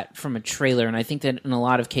tell that from a trailer, and I think that in a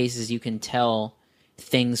lot of cases you can tell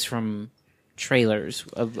things from trailers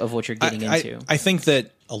of what you're getting into. I think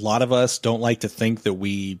that a lot of us don't like to think that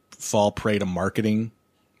we fall prey to marketing,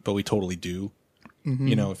 but we totally do.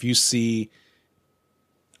 Mm-hmm. If you see,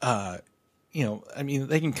 I mean,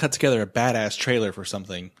 they can cut together a badass trailer for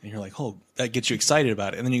something, and you're like, oh, that gets you excited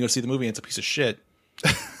about it. And then you go see the movie, and it's a piece of shit.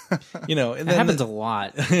 And that happens a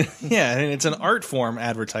lot. Yeah, and it's an art form,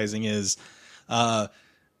 advertising is. And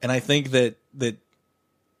I think that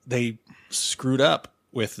they screwed up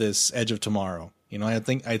with this Edge of Tomorrow. I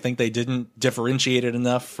think they didn't differentiate it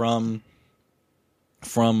enough from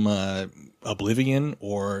Oblivion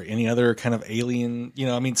or any other kind of alien.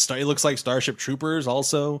 It looks like Starship Troopers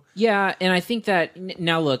also. Yeah, and I think that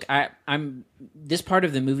now look, I'm this part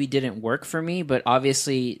of the movie didn't work for me, but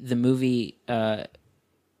obviously the movie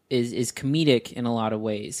is comedic in a lot of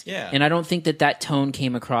ways. Yeah, and I don't think that tone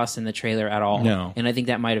came across in the trailer at all. No, and I think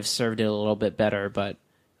that might have served it a little bit better, but.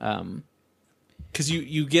 Because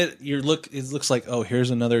you get your look, it looks like, oh, here's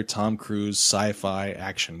another Tom Cruise sci-fi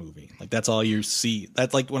action movie. Like, that's all you see.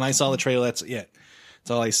 That's like when I saw the trailer, that's it.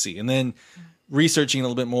 That's all I see. And then researching a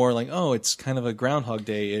little bit more, like, oh, it's kind of a Groundhog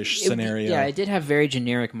Day-ish scenario. Yeah, it did have very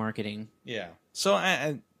generic marketing. Yeah. So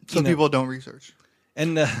people don't research.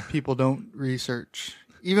 And people don't research.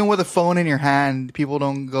 Even with a phone in your hand, people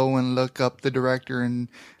don't go and look up the director and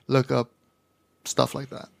look up stuff like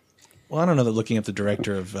that. Well, I don't know that looking up the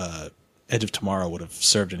director of Edge of Tomorrow would have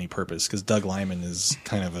served any purpose, because Doug Liman is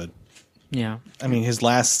kind of a... Yeah. I mean, his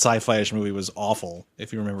last sci-fi-ish movie was awful,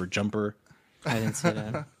 if you remember Jumper. I didn't see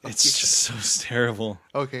that. It's just so terrible.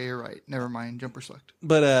 Okay, you're right. Never mind. Jumper sucked.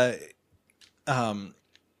 But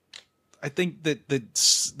I think that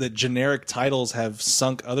the generic titles have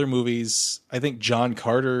sunk other movies. I think John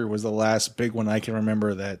Carter was the last big one I can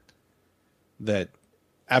remember that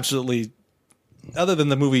absolutely... Other than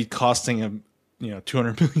the movie costing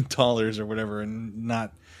 $200 million or whatever and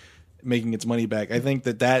not making its money back. I think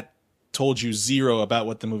that told you zero about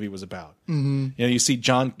what the movie was about. Mm-hmm. You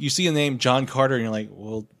see a name John Carter and you're like,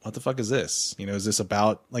 well, what the fuck is this? Is this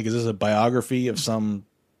about, is this a biography of some,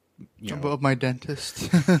 About my dentist.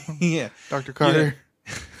 Yeah. Dr. Carter.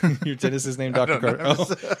 Your dentist is named Dr. Carter.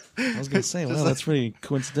 Oh, I was going to say, wow, that's pretty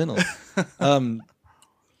coincidental. And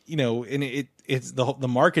it's the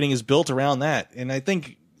marketing is built around that. And I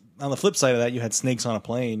think on the flip side of that, you had Snakes on a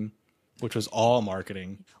Plane, which was all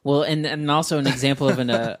marketing. Well, and also an example of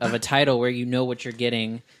a title where you know what you're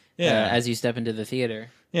getting as you step into the theater.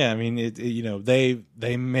 Yeah, I mean,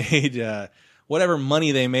 they made whatever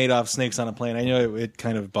money they made off Snakes on a Plane. I know it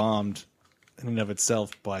kind of bombed in and of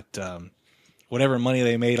itself, but whatever money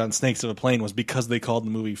they made on Snakes on a Plane was because they called the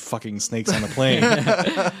movie fucking Snakes on a Plane.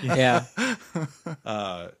 Yeah.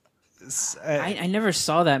 I never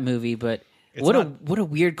saw that movie, but what a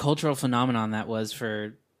weird cultural phenomenon that was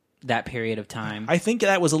for that period of time. I think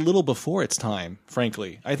that was a little before its time,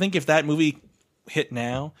 frankly. I think if that movie hit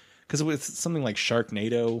now, because it was something like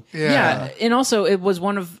Sharknado. Yeah, and also it was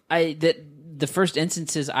one of the first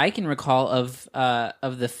instances I can recall of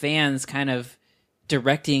the fans kind of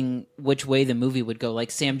directing which way the movie would go,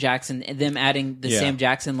 like Sam Jackson, and them adding the Sam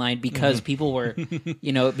Jackson line because people were,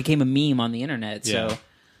 it became a meme on the internet. So. Yeah.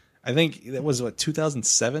 I think that was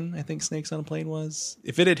 2007. I think Snakes on a Plane was.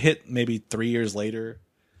 If it had hit maybe 3 years later,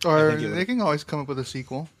 or they can always come up with a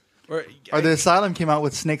sequel. Or The Asylum came out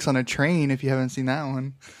with Snakes on a Train. If you haven't seen that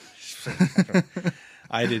one,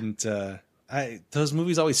 I didn't. Those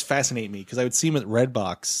movies always fascinate me because I would see them at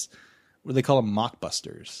Redbox, where they call them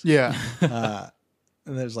mockbusters. Yeah.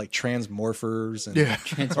 And there's like transmorphers, and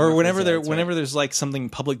Transmorphers, whenever there's like something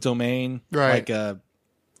public domain, right?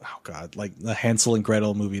 Like the Hansel and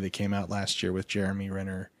Gretel movie that came out last year with Jeremy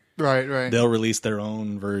Renner. Right. They'll release their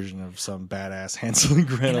own version of some badass Hansel and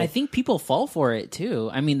Gretel. And I think people fall for it too.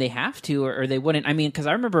 I mean, they have to, or they wouldn't. I mean, because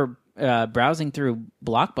I remember browsing through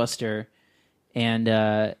Blockbuster, and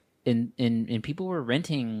people were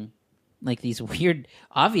renting like these weird,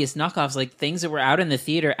 obvious knockoffs, like things that were out in the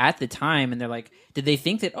theater at the time, and they're like, did they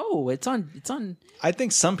think that it's on? I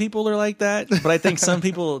think some people are like that, but I think some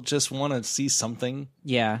people just want to see something.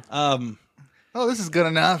 Yeah. Oh, this is good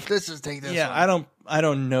enough. Let's just take this. Yeah, one. I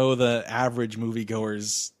don't know the average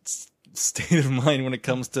moviegoer's state of mind when it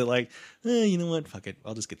comes to like, you know what? Fuck it,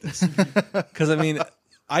 I'll just get this. Because I mean,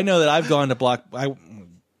 I know that I've gone to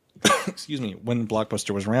excuse me, when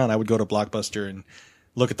Blockbuster was around, I would go to Blockbuster and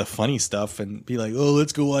look at the funny stuff and be like, oh,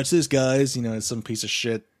 let's go watch this, guys. It's some piece of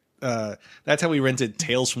shit. That's how we rented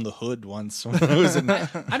Tales from the Hood once. When I was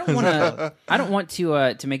I don't want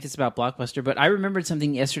to make this about Blockbuster, but I remembered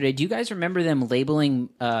something yesterday. Do you guys remember them labeling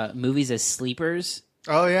movies as sleepers?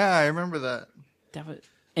 Oh yeah, I remember that. That was,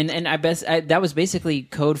 and that was basically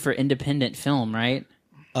code for independent film, right?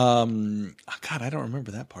 God, I don't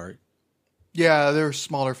remember that part. Yeah, they were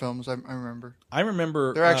smaller films. I remember.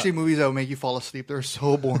 They're actually movies that would make you fall asleep. They're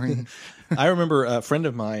so boring. I remember a friend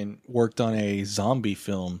of mine worked on a zombie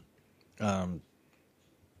film that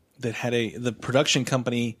had the production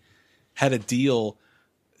company had a deal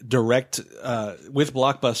direct with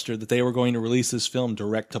Blockbuster that they were going to release this film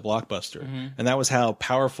direct to Blockbuster. Mm-hmm. And that was how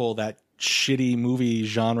powerful that shitty movie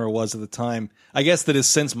genre was at the time. I guess that has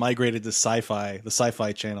since migrated to the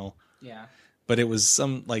Sci-Fi Channel. Yeah. But it was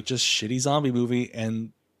some like just shitty zombie movie,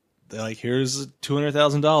 and they're like, "Here's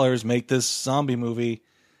 $200,000, make this zombie movie,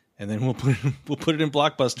 and then we'll put it in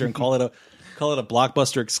Blockbuster and call it a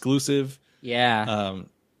Blockbuster exclusive." Yeah.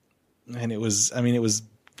 And it was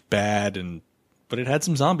bad, but it had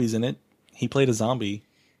some zombies in it. He played a zombie.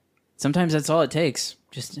 Sometimes that's all it takes,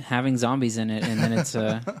 just having zombies in it, and then it's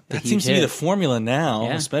a that seems to be the formula now,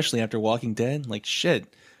 especially after Walking Dead. Like shit.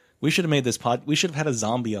 We should have made this we should have had a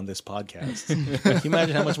zombie on this podcast. Can you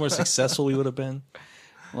imagine how much more successful we would have been?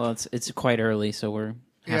 Well, it's quite early, so we're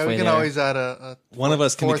halfway we can there. always add a one of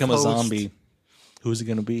us can become host. a zombie. Who's it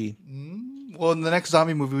going to be? Well, in the next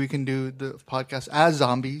zombie movie, we can do the podcast as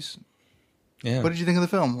zombies. Yeah. What did you think of the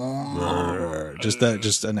film?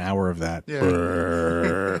 Just an hour of that.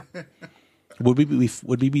 Yeah. Would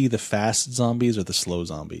we be the fast zombies or the slow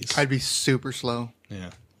zombies? I'd be super slow.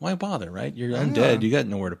 Yeah. Why bother, right? You're undead. You got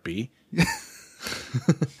nowhere to be.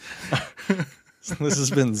 So this has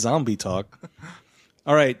been Zombie Talk.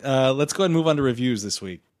 All right, let's go ahead and move on to reviews this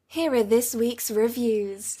week. Here are this week's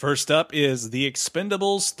reviews. First up is The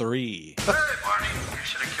Expendables 3. Hey, Barney, you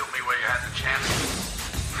should have killed me where you had the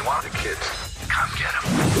chance. You want the kids? Come get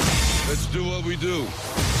them. Let's do what we do.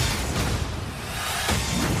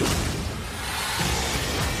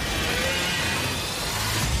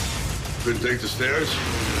 Couldn't take the stairs?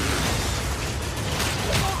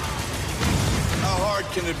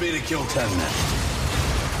 can it be to kill 10 men?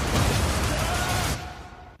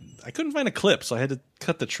 I couldn't find a clip, so I had to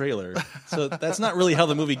cut the trailer. So that's not really how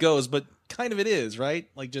the movie goes, but kind of it is, right?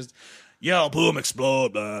 Like just yell, boom,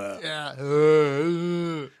 explode. Blah. Yeah.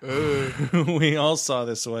 We all saw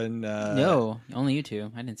this one. No, only you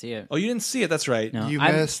two. I didn't see it. Oh, you didn't see it? That's right. No. You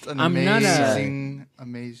I'm- missed an I'm not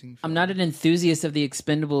amazing I'm film. not an enthusiast of the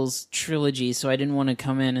Expendables trilogy, so I didn't want to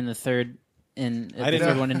come in the third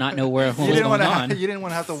one and not know where what was You didn't going want on. to. You didn't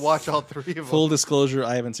want to have to watch all three of them. Full disclosure,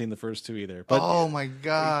 I haven't seen the first two either. But Oh my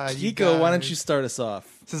god, you Kiko, why don't guys. you start us off?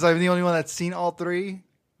 Since I'm the only one that's seen all three,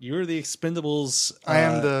 You're the Expendables I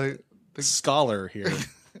am the. scholar here.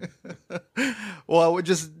 Well, I would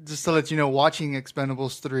just to let you know, watching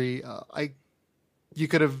Expendables 3, you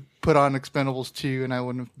could have put on Expendables 2, and I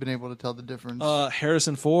wouldn't have been able to tell the difference.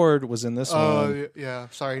 Harrison Ford was in this one. Yeah.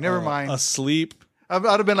 Sorry, never mind. Asleep. I'd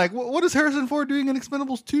have been like, what is Harrison Ford doing in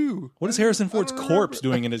Expendables 2? What is Harrison Ford's corpse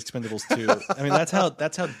doing in Expendables 2? I mean, that's how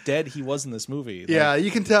dead he was in this movie. Like, Yeah, you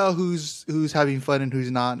can tell who's having fun and who's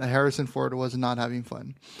not. Harrison Ford was not having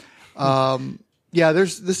fun. Yeah,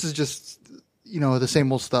 this is just the same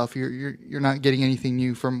old stuff. You're not getting anything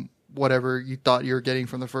new from whatever you thought you were getting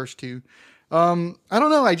from the first two. I don't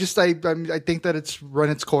know. I think that it's run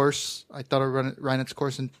its course. I thought it ran its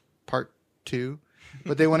course in part 2,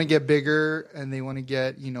 but they want to get bigger and they want to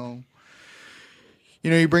get you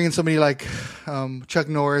bring in somebody like Chuck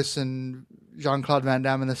Norris and Jean-Claude Van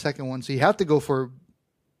Damme in the second one, so you have to go for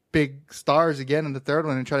big stars again in the third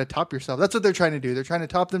one and try to top yourself. That's what they're trying to do. They're trying to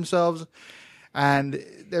top themselves, and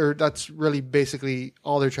that's really basically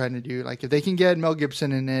all they're trying to do. Like if they can get Mel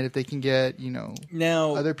Gibson in it, if they can get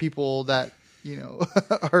now other people that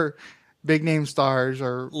are big name stars,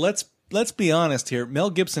 or let's be honest here. Mel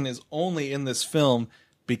Gibson is only in this film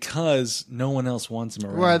because no one else wants him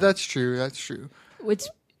around. well, that's true. That's true.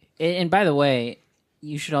 And by the way,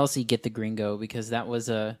 you should all see Get the Gringo, because that was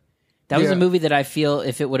a Yeah. movie that I feel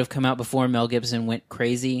if it would have come out before Mel Gibson went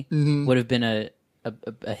crazy, would have been a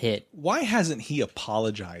hit. Why hasn't he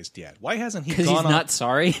apologized yet? Why hasn't he Because gone he's on? not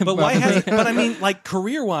sorry. But why hasn't? But I mean, like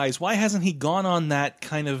career-wise, why hasn't he gone on that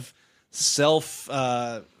kind of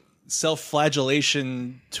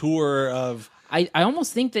self-flagellation tour of? I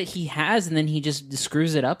almost think that he has, and then he just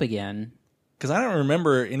screws it up again. Because I don't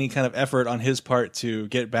remember any kind of effort on his part to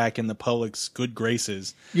get back in the public's good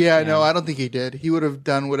graces. Yeah, no, I don't think he did. He would have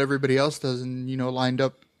done what everybody else does and lined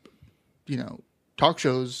up, talk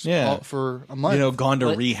shows for a month. Gone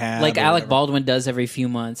to rehab, like or Alec whatever. Baldwin does every few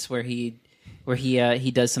months, where he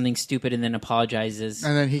does something stupid and then apologizes,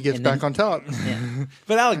 and then he gets back on top.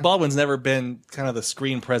 But Alec Baldwin's never been kind of the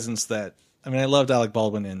screen presence that. I mean, I loved Alec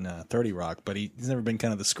Baldwin in 30 Rock, but he's never been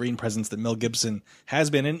kind of the screen presence that Mel Gibson has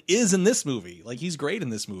been and is in this movie. Like, he's great in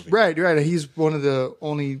this movie. Right. He's one of the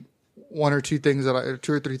only two or three things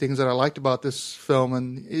that I liked about this film,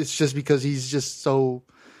 and it's just because he's just so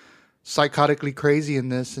psychotically crazy in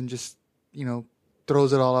this, and just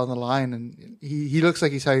throws it all on the line, and he looks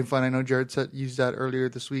like he's having fun. I know Jared used that earlier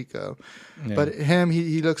this week, but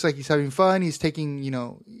he looks like he's having fun. He's taking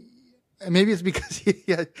and maybe it's because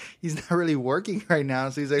he's not really working right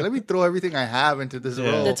now, so he's like, let me throw everything I have into this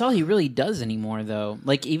role. That's all he really does anymore, though.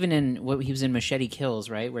 Like even in what he was in Machete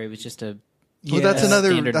Kills, right, where he was just a that's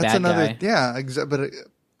another standard bad guy. yeah, but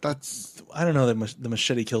that's I don't know that the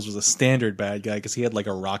Machete Kills was a standard bad guy because he had like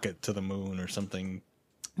a rocket to the moon or something.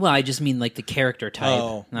 Well, I just mean like the character type.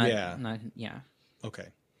 Oh, yeah. Okay.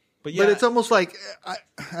 But yeah, But it's almost like,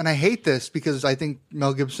 and I hate this because I think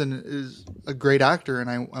Mel Gibson is a great actor, and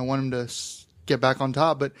I want him to get back on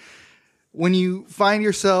top. But when you find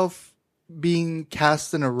yourself being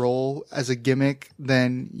cast in a role as a gimmick,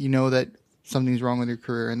 then you know that something's wrong with your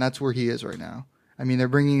career, and that's where he is right now. I mean, they're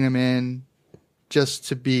bringing him in just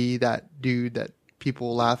to be that dude that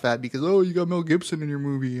people laugh at because, oh, you got Mel Gibson in your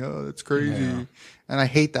movie. Oh, that's crazy. Yeah. And I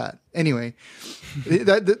hate that. Anyway, they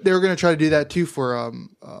were going to try to do that too for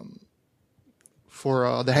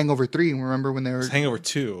The Hangover 3. Remember when they were... it's Hangover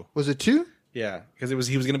 2. Was it 2? Yeah, because he was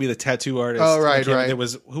going to be the tattoo artist. Oh, right, Like, right. There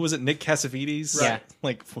was who was it? Nick Cassavetes. Right. Yeah.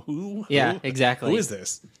 Like who? Yeah, exactly. Who is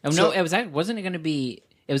this? Oh So- no, wasn't it going to be?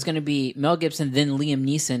 It was going to be Mel Gibson, then Liam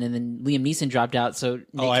Neeson, and then Liam Neeson dropped out. So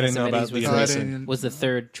Nick I didn't know about Cassavetes Liam was, Neeson. was the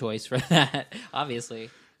third choice for that. Obviously,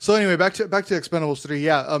 So anyway, back to Expendables 3.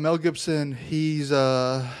 Yeah, Mel Gibson, he's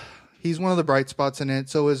one of the bright spots in it.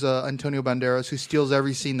 So is Antonio Banderas, who steals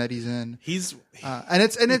every scene that he's in.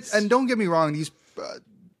 And don't get me wrong, these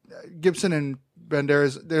Gibson and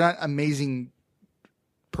Banderas, they're not amazing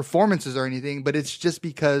performances or anything, but it's just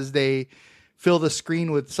because they fill the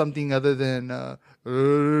screen with something other than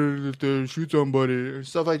to shoot somebody or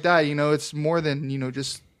stuff like that. It's more than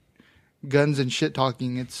just guns and shit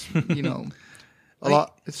talking. It's a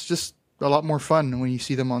lot. It's just a lot more fun when you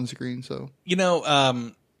see them on screen. So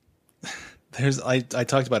I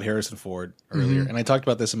talked about Harrison Ford earlier, and I talked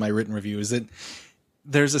about this in my written review. Is that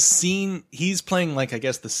there's a scene he's playing like I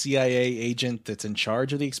guess the CIA agent that's in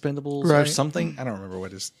charge of the Expendables or something. I don't remember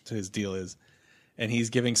what his deal is, and he's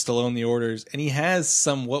giving Stallone the orders, and he has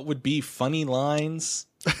some what would be funny lines.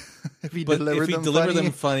 if he delivered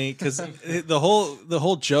them funny, because the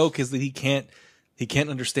whole joke is that he can't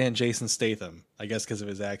understand Jason Statham, I guess because of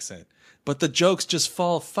his accent, but the jokes just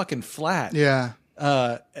fall fucking flat. Yeah.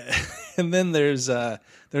 And then there's a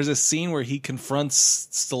scene where he confronts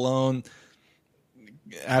Stallone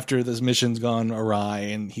after this mission's gone awry,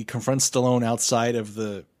 and he confronts Stallone outside of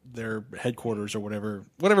their headquarters or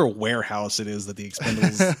whatever warehouse it is that the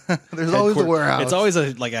Expendables. There's always a warehouse. It's always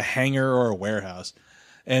like a hangar or a warehouse,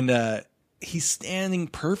 and he's standing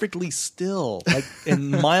perfectly still, like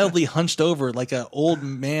and mildly hunched over, like an old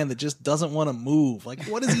man that just doesn't want to move. Like,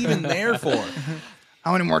 what is he even there for?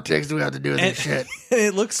 How many more takes do we have to do with this shit?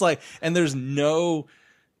 It looks like, and there's no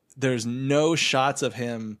shots of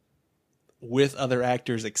him with other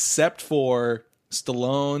actors except for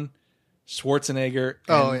Stallone, Schwarzenegger,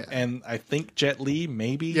 and I think Jet Li,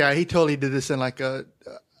 maybe. Yeah, he totally did this in like a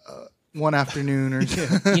one afternoon or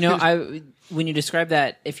something. When you describe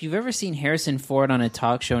that, if you've ever seen Harrison Ford on a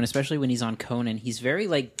talk show, and especially when he's on Conan, he's very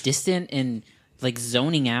like distant and like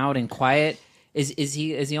zoning out and quiet. Is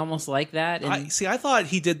he almost like that? I thought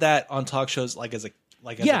he did that on talk shows like as a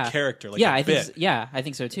character, like a bit. I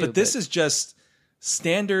think so too. But this is just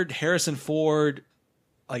standard Harrison Ford,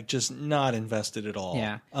 like just not invested at all.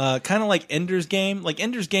 Yeah. Kind of like Ender's Game. Like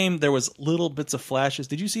Ender's Game, there was little bits of flashes.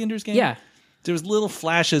 Did you see Ender's Game? Yeah. There was little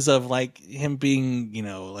flashes of like him being,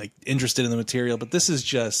 like interested in the material, but this is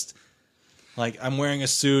just like I'm wearing a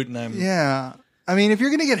suit and I'm. Yeah. I mean, if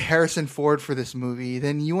you're going to get Harrison Ford for this movie,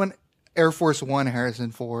 then you want Air Force One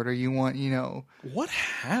Harrison Ford, or you want, What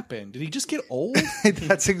happened? Did he just get old?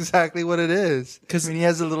 That's exactly what it is. Because he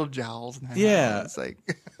has the little jowls now. Yeah. It's like.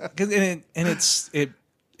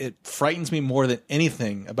 It frightens me more than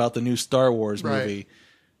anything about the new Star Wars movie.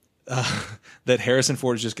 That Harrison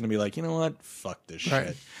Ford is just going to be like, you know what? Fuck this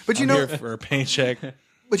shit. But I'm here for a paycheck.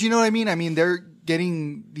 But you know what I mean? I mean, they're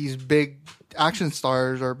getting these big action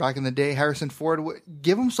stars, or back in the day, Harrison Ford.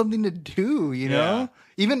 Give him something to do, know?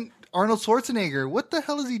 Even Arnold Schwarzenegger. What the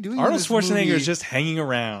hell is he doing? Arnold Schwarzenegger is just hanging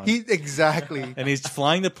around. Exactly. And he's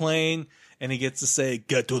flying the plane, and he gets to say,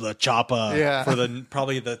 get to the chopper for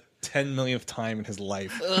probably the 10 millionth time in his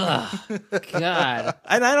life. Ugh, God.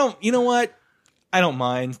 And I don't, you know what? I don't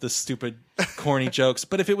mind the stupid, corny jokes,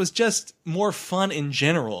 but if it was just more fun in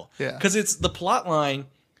general, because it's the plot line,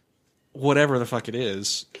 whatever the fuck it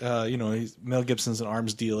is, Mel Gibson's an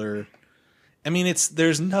arms dealer. I mean,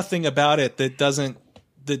 there's nothing about it that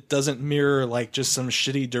doesn't mirror like just some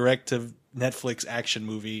shitty direct to Netflix action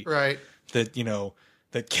movie, right?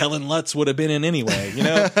 That Kellen Lutz would have been in anyway,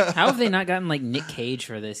 How have they not gotten like Nick Cage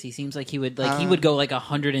for this? He seems like he would go like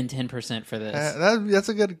 110% for this. That's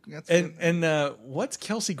a good. And what's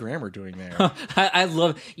Kelsey Grammer doing there? I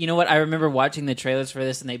love. You know what? I remember watching the trailers for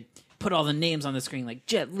this, and they put all the names on the screen like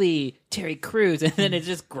Jet Li, Terry Crews, and then it's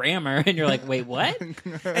just Grammer, and you're like, wait, what?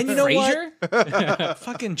 And you know what?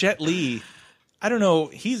 Fucking Jet Li. I don't know.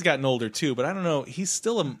 He's gotten older too, but I don't know. He's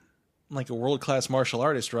still a world-class martial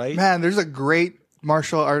artist, right? Man, there's a great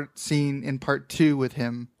martial art scene in part 2 with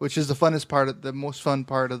him, which is the most fun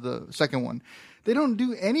part of the second one. They don't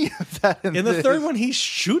do any of that in the third one. He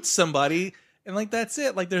shoots somebody, and that's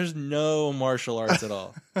it. Like there's no martial arts at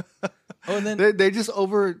all. And then they just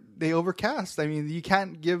overcast. I mean, you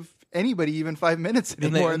can't give anybody even 5 minutes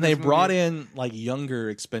anymore. And they brought in like younger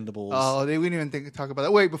Expendables. Oh, we didn't even talk about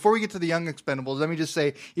that. Wait, before we get to the young Expendables, let me just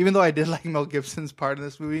say, even though I did like Mel Gibson's part in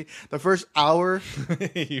this movie, the first hour,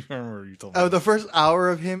 you remember you told me. The first hour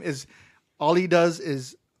of him is all he does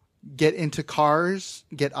is get into cars,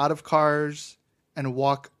 get out of cars, and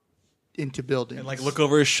walk into buildings and like look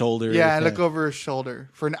over his shoulder. Yeah, and look over his shoulder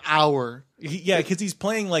for an hour. Because he's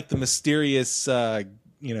playing like the mysterious.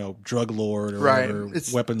 Drug lord or whatever,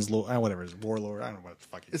 weapons lord, whatever, warlord. I don't know what the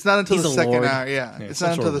fuck. It's not until the second hour. Yeah, it's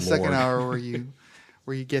not until the second hour where you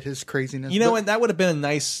get his craziness. And that would have been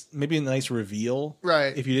maybe a nice reveal,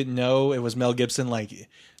 right? If you didn't know it was Mel Gibson, like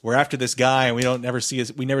we're after this guy and we never see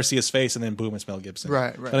his face, and then boom, it's Mel Gibson,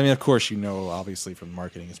 right? But I mean, of course, obviously from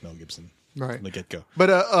marketing, it's Mel Gibson, right, from the get go.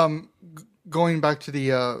 But going back to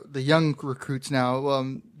the young recruits now,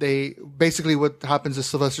 they basically what happens is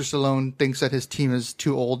Sylvester Stallone thinks that his team is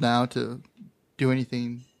too old now to do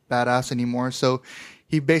anything badass anymore. So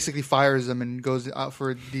he basically fires them and goes out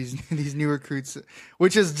for these new recruits,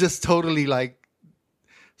 which is just totally like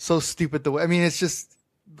so stupid. I mean, it's just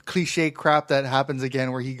cliche crap that happens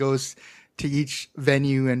again, where he goes to each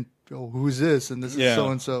venue and, oh, who's this? And this is so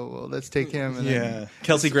and so. Well, let's take him. And then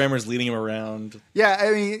Kelsey Grammer's leading him around. Yeah,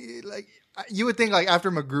 I mean, like you would think, like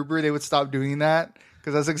after MacGruber, they would stop doing that,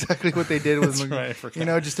 because that's exactly what they did with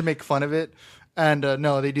MacGruber, just to make fun of it. And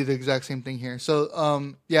no, they do the exact same thing here.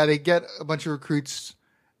 So they get a bunch of recruits,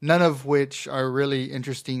 none of which are really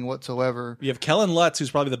interesting whatsoever. You have Kellen Lutz, who's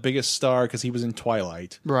probably the biggest star because he was in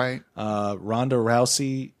Twilight. Right. Ronda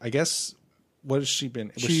Rousey, I guess. What has she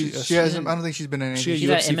been? She hasn't. I don't think she's been in anything. She's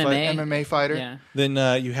an MMA fighter. Yeah.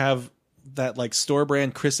 Then you have that like store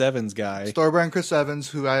brand Chris Evans guy. Store brand Chris Evans,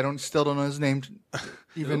 who I still don't know his name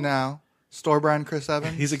even now. Store brand Chris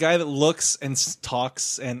Evans. He's a guy that looks and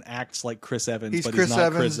talks and acts like Chris Evans, he's but Chris he's not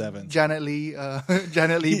Evans, Chris Evans. Janet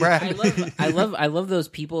Leigh brand. I love those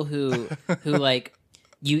people who like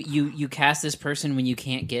you cast this person when you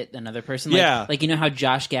can't get another person. Like, like you know how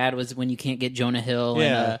Josh Gad was when you can't get Jonah Hill.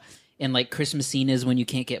 Yeah. And like Chris Messina's when you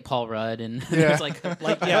can't get Paul Rudd, and there's I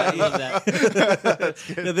love that.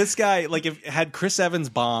 This guy, like, if had Chris Evans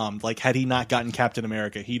bombed, like, had he not gotten Captain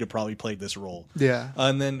America, he'd have probably played this role. Yeah.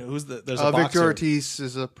 And then there's a boxer. Victor Ortiz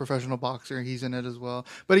is a professional boxer. He's in it as well.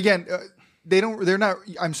 But again, they're not.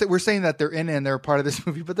 We're saying that they're in it and they're a part of this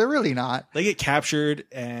movie, but they're really not. They get captured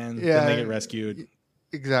and then they get rescued.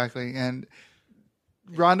 Exactly. And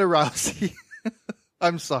Ronda Rousey.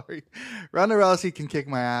 I'm sorry. Ronda Rousey can kick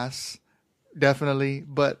my ass, definitely,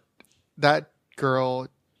 but that girl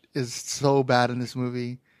is so bad in this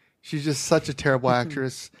movie. She's just such a terrible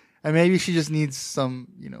actress. And maybe she just needs some,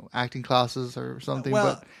 acting classes or something.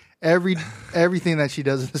 But everything that she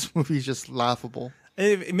does in this movie is just laughable.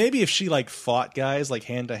 Maybe if she like fought guys like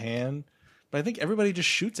hand to hand, but I think everybody just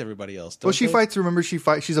shoots everybody else. She fights. Remember, she's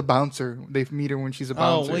a bouncer. They meet her when she's a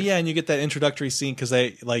bouncer. Oh, well, yeah, and you get that introductory scene because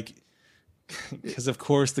because of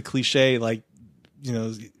course the cliche,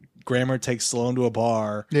 Grammer takes Sloane to a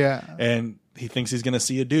bar, and he thinks he's gonna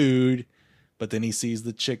see a dude, but then he sees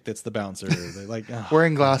the chick that's the bouncer. They're like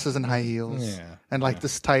wearing glasses and high heels, and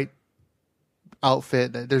this tight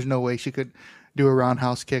outfit. That there's no way she could do a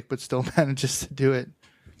roundhouse kick, but still manages to do it,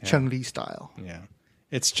 Chung-Li style. Yeah,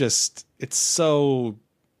 it's just the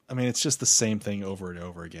same thing over and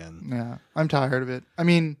over again. Yeah, I'm tired of it. I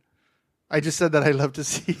mean, I just said that I love to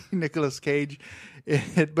see Nicolas Cage in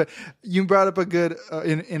it, but you brought up a good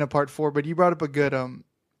in a part 4. But you brought up a good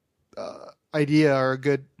idea or a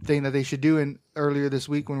good thing that they should do earlier this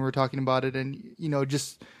week when we were talking about it, and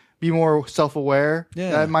just be more self-aware.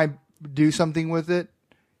 Yeah, that might do something with it.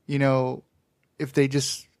 If they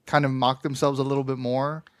just kind of mock themselves a little bit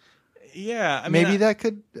more. Yeah, maybe that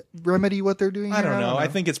could remedy what they're doing. I don't know. I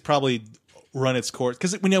think it's probably run its course,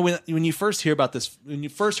 because when you first hear about this, when you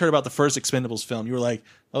first heard about the first Expendables film, you were like,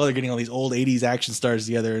 oh, they're getting all these old 80s action stars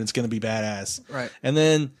together and it's going to be badass, right? And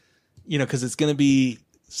then because it's going to be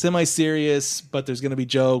semi-serious, but there's going to be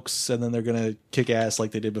jokes, and then they're going to kick ass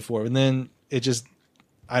like they did before, and then it just,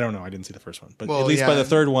 I don't know, I didn't see the first one, but at least by the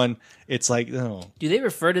third one it's like, no. Do they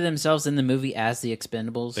refer to themselves in the movie as the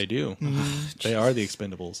Expendables? They do. They are the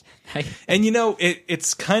Expendables. And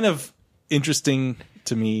it's kind of interesting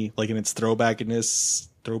to me, like in its throwbackness.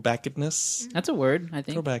 That's a word, I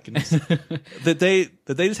think. Throwbackness. that they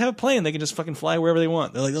just have a plane. They can just fucking fly wherever they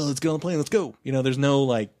want. They're like, oh, let's get on the plane. Let's go. There's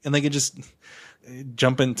no and they can just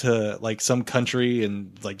jump into like some country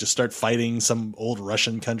and like just start fighting some old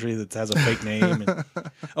Russian country that has a fake name. And, at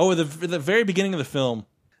the very beginning of the film,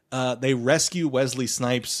 they rescue Wesley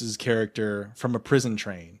Snipes' character from a prison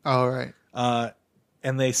train. Oh, right.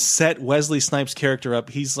 And they set Wesley Snipes' character up.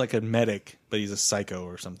 He's like a medic, but he's a psycho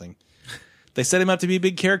or something. They set him up to be a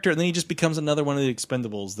big character, and then he just becomes another one of the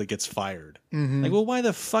Expendables that gets fired. Mm-hmm. Like, well, why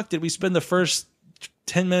the fuck did we spend the first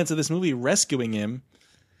 10 minutes of this movie rescuing him?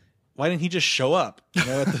 Why didn't he just show up?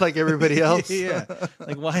 Like everybody else? Yeah.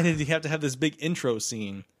 Like, why did he have to have this big intro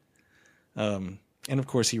scene? And, of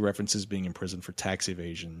course, he references being in prison for tax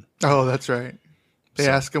evasion. Oh, that's right. They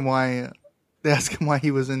ask him why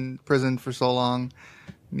he was in prison for so long,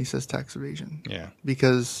 and he says tax evasion. Yeah.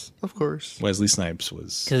 Because, of course. Wesley Snipes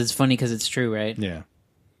was... Because it's funny because it's true, right? Yeah.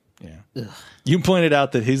 Yeah. Ugh. You pointed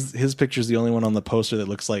out that his picture's the only one on the poster that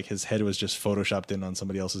looks like his head was just photoshopped in on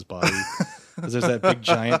somebody else's body. Because there's that big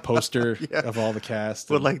giant poster of all the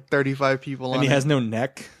cast. With like 35 people on it. And he has no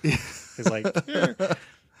neck. He's like...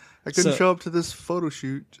 I couldn't show up to this photo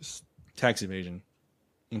shoot. Just tax evasion.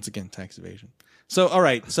 Once again, tax evasion. So, all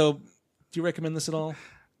right. So, do you recommend this at all?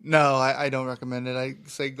 No, I don't recommend it. I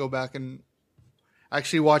say go back and...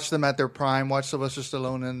 actually watch them at their prime. Watch Sylvester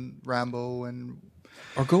Stallone and Rambo,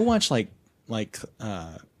 or go watch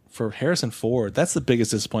for Harrison Ford. That's the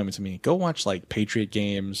biggest disappointment to me. Go watch like Patriot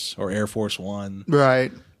Games or Air Force One.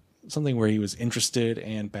 right. Something where he was interested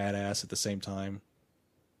and badass at the same time.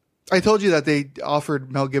 I told you that they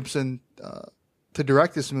offered Mel Gibson to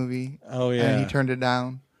direct this movie. Oh yeah, and he turned it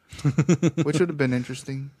down, which would have been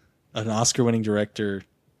interesting. An Oscar-winning director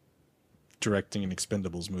directing an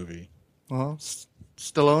Expendables movie. Well,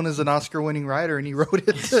 Stallone is an Oscar-winning writer, and he wrote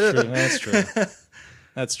it. That's true.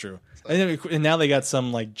 That's true. And now they got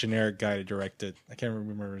some like generic guy to direct it. I can't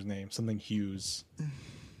remember his name. Something Hughes.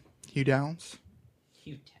 Hugh Downs.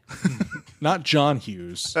 Not John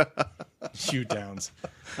Hughes. Hugh Downs.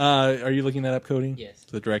 Are you looking that up, Cody? Yes.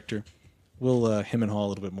 The director. We'll him and haw a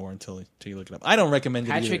little bit more until you look it up. I don't recommend it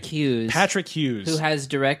Patrick either. Hughes. Patrick Hughes. Who has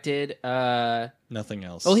directed... nothing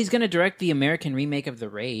else. Oh, he's going to direct the American remake of The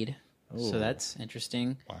Raid. Ooh. So that's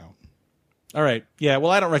interesting. Wow. All right. Yeah,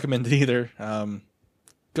 well, I don't recommend it either.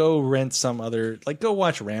 Go rent some other... go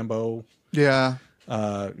watch Rambo. Yeah.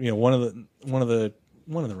 One of the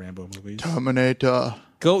Rambo movies. Terminator.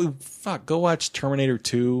 Go watch Terminator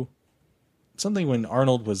 2. Something when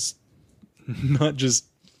Arnold was not just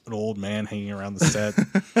an old man hanging around the set.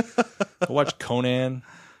 Go watch Conan.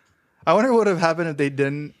 I wonder what would have happened if they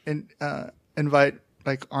didn't invite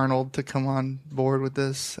like Arnold to come on board with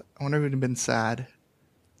this. I wonder if it would have been sad.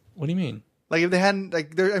 What do you mean? Like if they hadn't,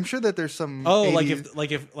 I'm sure that there's some. Oh,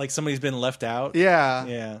 80s... if somebody's been left out. Yeah.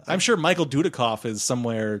 Yeah. I'm sure Michael Dudikoff is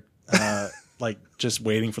somewhere, just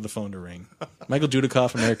waiting for the phone to ring. Michael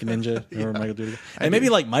Dudikoff, American Ninja. Remember Michael Dudikoff? And maybe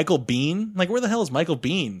Michael Biehn. Where the hell is Michael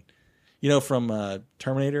Biehn? From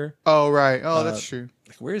Terminator. Oh, right. Oh, that's true.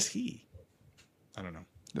 Where is he? I don't know.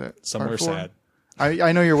 That Somewhere part four. sad.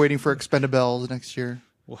 I know you're waiting for Expendables next year.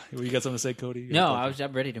 Well, you got something to say, Cody? No,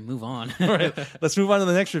 I'm ready to move on. All right, let's move on to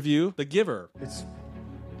the next review, The Giver. It's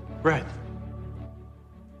red.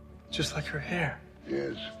 Just like her hair.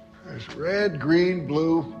 Yes, there's red, green,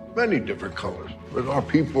 blue, many different colors. But our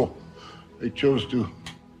people, they chose to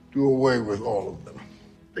do away with all of them.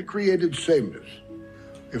 They created sameness.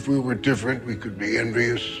 If we were different, we could be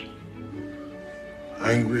envious,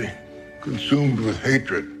 angry, consumed with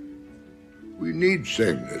hatred. We need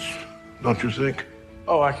sameness, don't you think?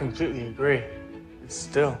 Oh, I completely agree. It's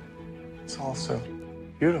also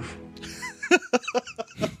beautiful.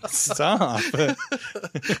 Stop.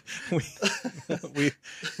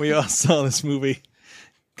 we all saw this movie.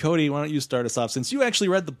 Cody, why don't you start us off, since you actually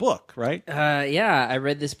read the book, right? Yeah, I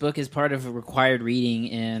read this book as part of a required reading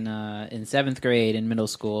in 7th grade in middle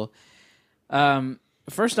school.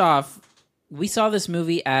 First off, we saw this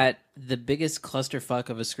movie at the biggest clusterfuck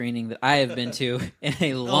of a screening that I have been to in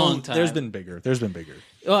a long time. There's been bigger.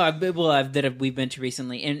 We've been to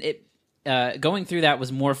recently, and it going through that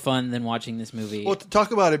was more fun than watching this movie. Well, to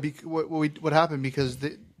talk about it, what happened, because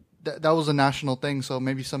that was a national thing, so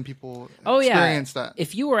maybe some people experienced that.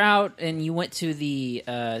 If you were out and you went to the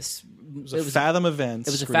it was a Fathom event.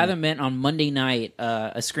 It was a Fathom event on Monday night,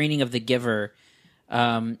 a screening of The Giver.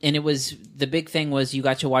 And it was, the big thing was you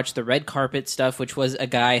got to watch the red carpet stuff, which was a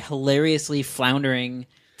guy hilariously floundering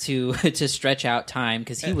to stretch out time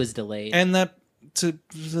because he was delayed. And that, to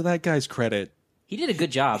that guy's credit, he did a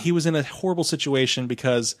good job. He was in a horrible situation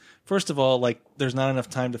because, first of all, there's not enough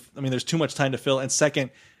time there's too much time to fill. And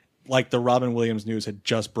second, the Robin Williams news had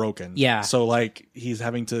just broken. Yeah. So he's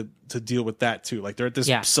having to deal with that too. They're at this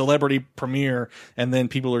celebrity premiere, and then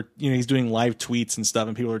people are, he's doing live tweets and stuff,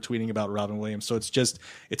 and people are tweeting about Robin Williams. So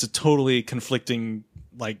it's a totally conflicting,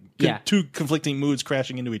 two conflicting moods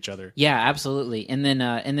crashing into each other. Yeah, absolutely. And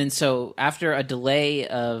then so after a delay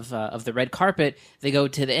of the red carpet, they go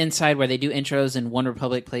to the inside where they do intros, and One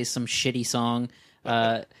Republic plays some shitty song.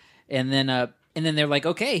 And then they're like,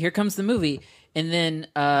 okay, here comes the movie. And then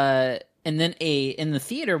in the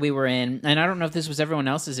theater we were in, and I don't know if this was everyone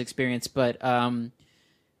else's experience, but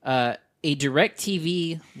a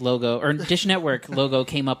DirecTV logo or Dish Network logo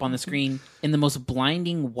came up on the screen in the most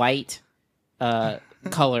blinding white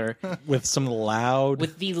color with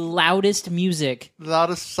the loudest music,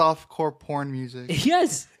 loudest softcore porn music.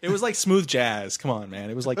 Yes, it was like smooth jazz. Come on, man,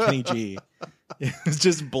 it was like Kenny G. It was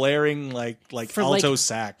just blaring like alto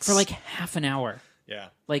sax for half an hour. Yeah.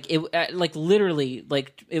 Literally,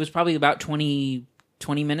 it was probably about 20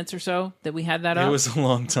 minutes or so that we had that up. It was a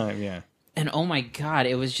long time, yeah. And oh my God,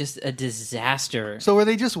 it was just a disaster. So were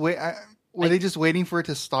they just they just waiting for it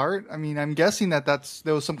to start? I mean, I'm guessing that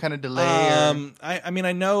there was some kind of delay.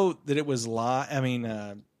 I know that it was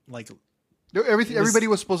everybody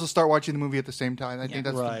was supposed to start watching the movie at the same time. I think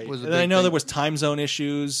that's right. was. And I know there was time zone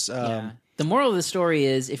issues. The The moral of the story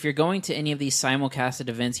is, if you're going to any of these simulcasted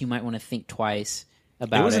events, you might want to think twice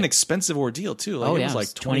about it. It was an expensive ordeal too. Like, it was like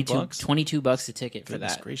 $22. $22 a ticket for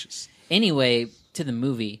Goodness that. gracious. Anyway, to the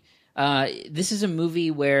movie. This is a movie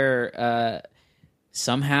where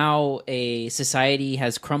somehow a society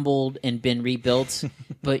has crumbled and been rebuilt,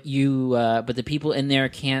 but the people in there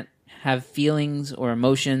can't have feelings or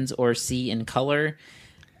emotions or see in color.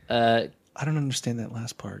 I don't understand that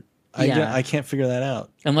last part. Yeah. I can't figure that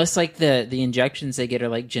out. Unless like the injections they get are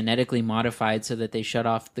like genetically modified so that they shut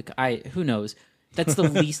off the who knows. That's the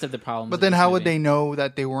least of the problems. But then how would they know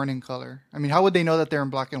that they weren't in color? I mean, how would they know that they're in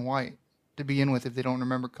black and white to begin with if they don't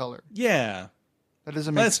remember color? Yeah. That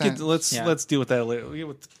doesn't make sense. Let's deal with that later.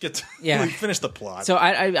 Finish the plot. So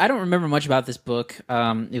I don't remember much about this book.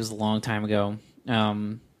 It was a long time ago.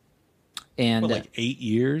 And like 8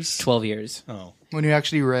 years? 12 years. Oh. When you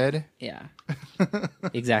actually read? Yeah.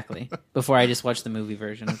 Exactly. Before I just watched the movie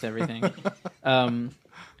version with everything.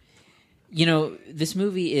 This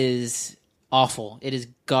movie is awful. It is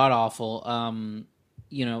god awful.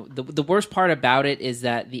 The worst part about it is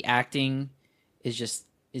that the acting is just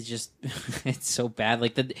it's so bad.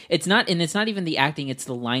 Like it's not even the acting, it's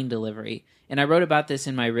the line delivery. And I wrote about this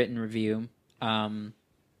in my written review at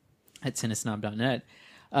cinesnob.net.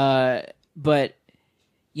 But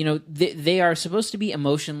they are supposed to be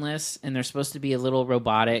emotionless and they're supposed to be a little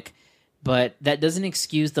robotic, but that doesn't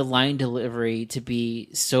excuse the line delivery to be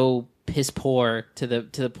so piss poor to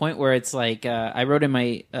the point where it's like I wrote in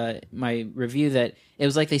my my review that it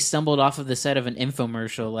was like they stumbled off of the set of an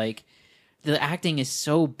infomercial. Like the acting is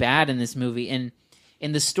so bad in this movie, and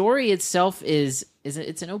the story itself is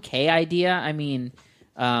it's an okay idea. I mean,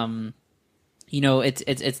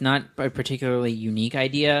 it's not a particularly unique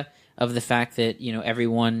idea of the fact that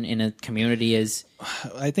everyone in a community is.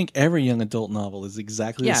 I think every young adult novel is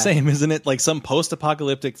exactly the same, isn't it? Like some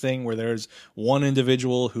post-apocalyptic thing where there's one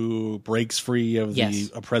individual who breaks free of the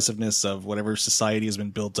oppressiveness of whatever society has been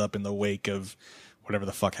built up in the wake of whatever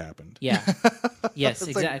the fuck happened. Yeah. Yes,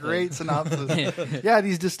 That's exactly. a great synopsis. Yeah,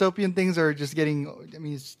 these dystopian things are just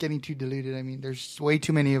it's getting too diluted. I mean, there's way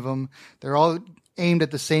too many of them. They're all aimed at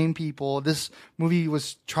the same people. This movie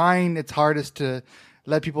was trying its hardest to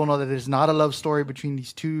let people know that it's not a love story between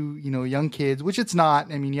these two, young kids, which it's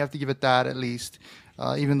not. I mean, you have to give it that at least,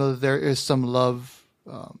 even though there is some love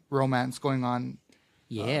romance going on.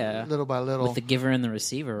 Yeah. Little by little. With the giver and the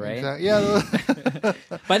receiver, right? Exactly. Yeah.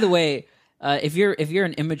 By the way, if you're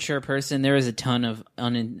an immature person, there is a ton of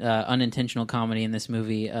unintentional comedy in this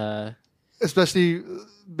movie. Especially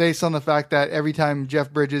based on the fact that every time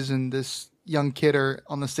Jeff Bridges and this young kid are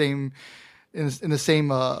on the same in the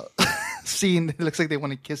same scene, it looks like they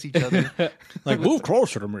want to kiss each other. Like, move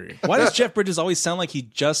closer to me. Why does Jeff Bridges always sound like he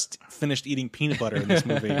just finished eating peanut butter in this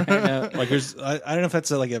movie? Like, I don't know if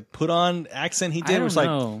that's like a put-on accent he did. It was like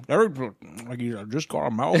you just got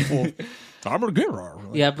a mouthful. I'm gonna get her.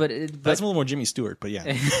 Yeah, but that's a little more Jimmy Stewart. But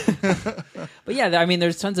yeah, but yeah, I mean,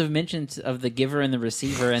 there's tons of mentions of the giver and the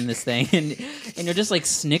receiver in this thing, and you're just like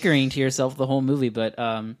snickering to yourself the whole movie. But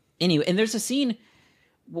anyway, and there's a scene.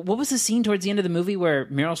 What was the scene towards the end of the movie where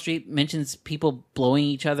Meryl Streep mentions people blowing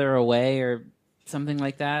each other away or something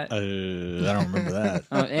like that? I don't remember that.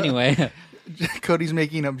 Anyway, Cody's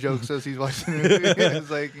making up jokes as he's watching the movie. It's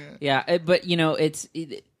like, yeah, but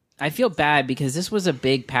I feel bad because this was a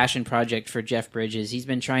big passion project for Jeff Bridges. He's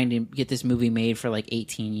been trying to get this movie made for like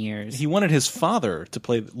 18 years. He wanted his father to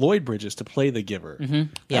play Lloyd Bridges to play the giver. Mm-hmm. Yeah.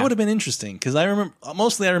 That would have been interesting because I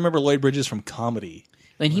remember Lloyd Bridges from comedy,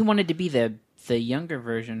 and he wanted to be the younger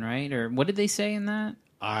version, right? Or what did they say in that?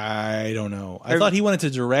 I don't know. I thought he wanted to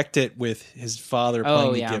direct it with his father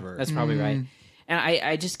playing the giver. That's probably right. And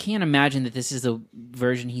I just can't imagine that this is the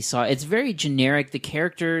version he saw. It's very generic. The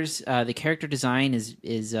characters, the character design is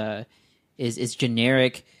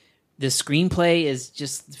generic. The screenplay is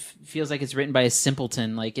just feels like it's written by a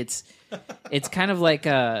simpleton. Like it's kind of like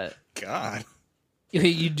a God.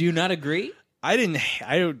 You do not agree? I didn't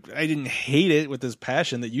hate it with this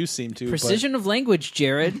passion that you seem to. Precision of language,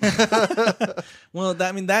 Jared. Well,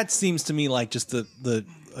 that seems to me like just a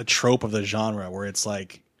trope of the genre where it's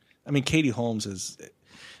like, I mean, Katie Holmes is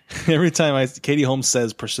every time Katie Holmes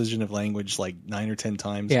says precision of language like 9 or 10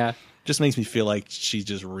 times. Yeah, just makes me feel like she's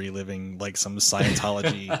just reliving like some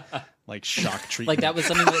Scientology like shock treatment. Like that was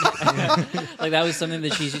something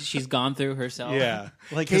that she's gone through herself. Yeah,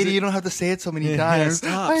 like Katie, you don't have to say it so many times.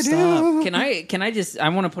 Stop. Can I just? I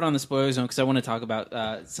want to put on the spoiler zone because I want to talk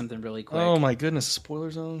about something really quick. Oh my goodness,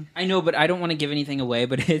 spoiler zone. I know, but I don't want to give anything away.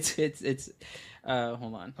 But it's.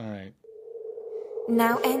 Hold on. All right.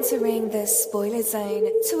 Now entering the spoiler zone.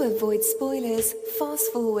 To avoid spoilers,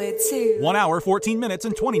 fast forward to 1 hour, 14 minutes,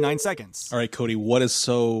 and 29 seconds. All right, Cody, what is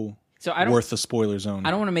so I don't, worth the spoiler zone?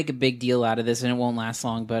 I don't want to make a big deal out of this, and it won't last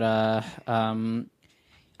long, but I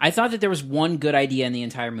thought that there was one good idea in the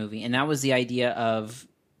entire movie, and that was the idea of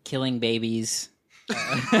killing babies. What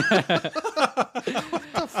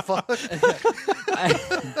the fuck?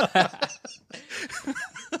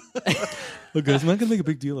 Look, guys, I'm not going to make a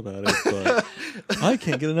big deal about it, but I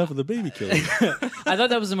can't get enough of the baby killing. I thought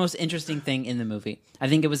that was the most interesting thing in the movie. I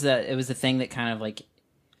think it was the thing that kind of like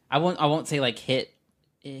I won't say like hit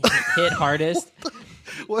hardest.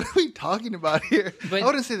 What are we talking about here? But- I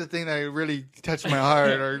wouldn't say the thing that really touched my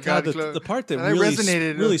heart or God, got close. the part that And really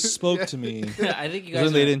resonated. really spoke to me I think you was guys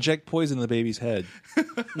when they'd are, inject poison in the baby's head.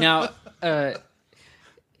 now.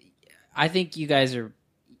 I think you guys are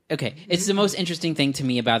okay. It's the most interesting thing to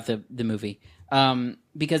me about the movie.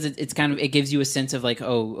 Because it's kind of it gives you a sense of like,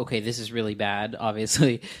 oh, okay, this is really bad,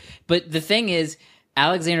 obviously. But the thing is,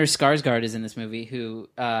 Alexander Skarsgård is in this movie. Who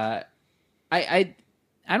I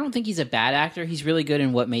don't think he's a bad actor. He's really good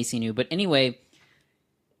in What Macy Knew. But anyway,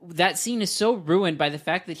 that scene is so ruined by the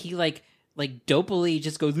fact that he like dopily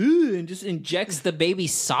just goes "Ugh," and just injects the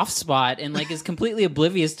baby's soft spot and like is completely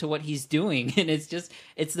oblivious to what he's doing. And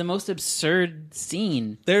it's the most absurd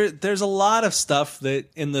scene. There's a lot of stuff that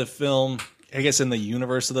in the film, I guess in the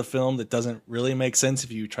universe of the film, that doesn't really make sense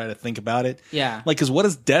if you try to think about it. Yeah. Like, because what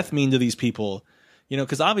does death mean to these people? You know,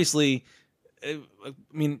 because obviously, I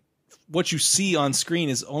mean, what you see on screen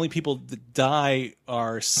is only people that die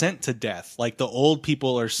are sent to death. Like the old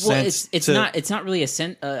people are sent. Well, it's not really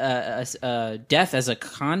a death as a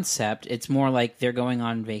concept. It's more like they're going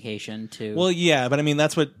on vacation to. Well, yeah, but I mean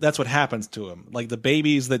that's what happens to them. Like the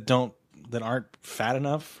babies that aren't fat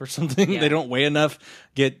enough or something, Yeah. they don't weigh enough,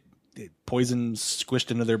 get poison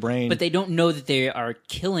squished into their brain. But they don't know that they are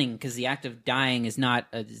killing because the act of dying is not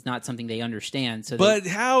something they understand. So, But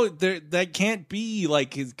how that can't be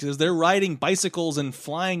like because they're riding bicycles and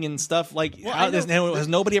flying and stuff. Like, has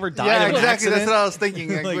nobody ever died? Yeah, in an exactly. accident? That's what I was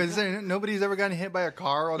thinking. Like, Like- nobody's ever gotten hit by a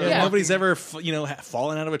car. Or Nobody's ever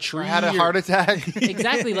fallen out of a tree or had a heart attack.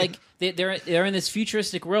 exactly, like they're in this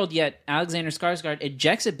futuristic world. Yet Alexander Skarsgård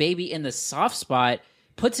ejects a baby in the soft spot,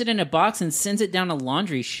 puts it in a box, and sends it down a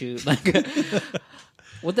laundry chute. Like,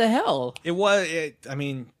 what the hell? I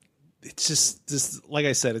mean, it's just like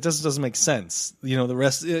I said, it just doesn't make sense. You know, the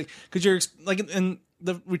rest because you're like,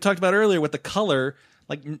 we talked about earlier with the color.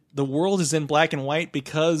 Like the world is in black and white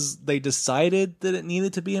because they decided that it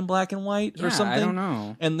needed to be in black and white or Yeah, something. I don't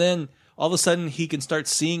know. And then all of a sudden he can start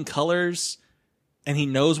seeing colors, and he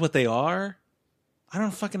knows what they are. I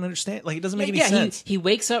don't fucking understand. Like it doesn't make any sense. He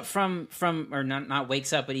wakes up from or not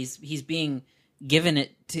wakes up, but he's being given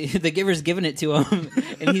it to the giver's given it to him,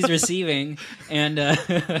 and he's receiving, and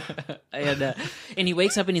he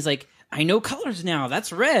wakes up and he's like, I know colors now.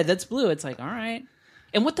 That's red. That's blue. It's like, all right.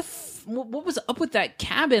 And what what was up with that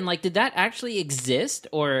cabin? Like, did that actually exist,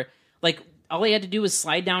 or like all he had to do was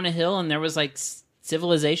slide down a hill and there was like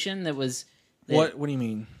civilization that was? What do you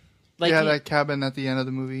mean? Like that cabin at the end of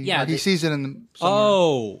the movie. Yeah, Like, he sees it in the. Somewhere.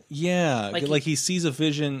 Oh yeah, Like like he sees a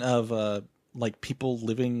vision of like people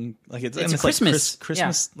living like it's It's and a Christmas. like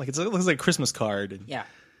Christmas like it looks like a Christmas card. And,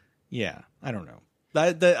 yeah. I don't know.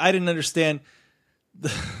 I didn't understand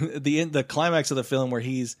the climax of the film where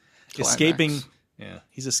he's escaping. Yeah,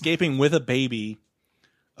 he's escaping with a baby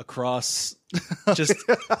across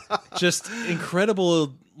just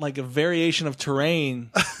incredible like a variation of terrain.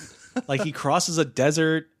 Like he crosses a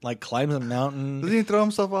desert, like climbs a mountain. Doesn't he throw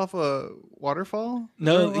himself off a waterfall?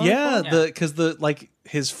 No, yeah, because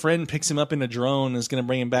his friend picks him up in a drone, is going to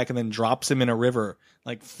bring him back, and then drops him in a river.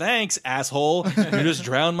 Like, thanks, asshole, you just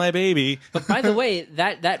drowned my baby. But by the way,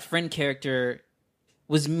 that friend character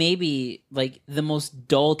was maybe like the most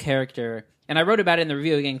dull character. And I wrote about it in the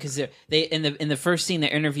review again because they in the first scene they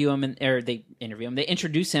they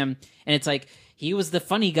introduce him, and it's like he was the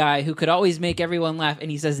funny guy who could always make everyone laugh,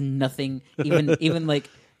 and he says nothing, even like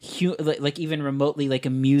even remotely like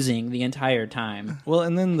amusing the entire time. Well,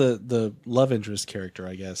 and then the love interest character,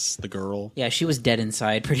 I guess, the girl. Yeah, she was dead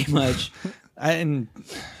inside pretty much. And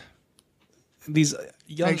these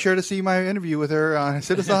young Make sure to see my interview with her on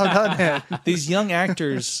Citizen.net. these young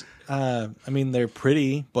actors, I mean, they're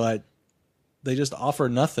pretty, but they just offer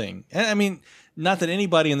nothing. And I mean, not that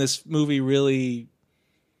anybody in this movie really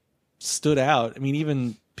stood out. I mean,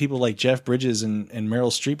 even people like Jeff Bridges and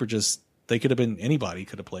Meryl Streep they could have been anybody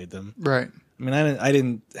could have played them. Right. I mean, I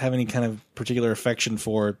didn't have any kind of particular affection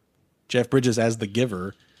for Jeff Bridges as the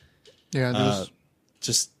giver. Yeah.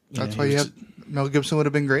 That's why Mel Gibson would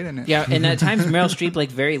have been great in it. Yeah, and at times Meryl Streep like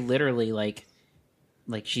very literally like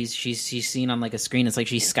like she's seen on like a screen. It's like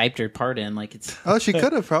she Skyped her part in. Like it's Oh, she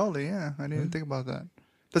could have probably. Yeah, I didn't even think about that.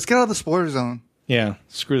 Let's get out of the spoiler zone. Yeah,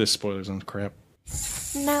 screw the spoilers and crap.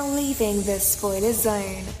 Now leaving the spoiler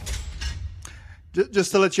zone.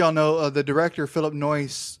 Just to let y'all know, the director Philip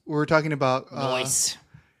Noyce. We were talking about nice.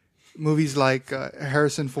 movies like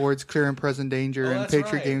Harrison Ford's Clear and Present Danger and that's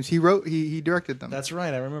Patriot right. Games. He directed them. That's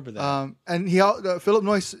right, I remember that. And Philip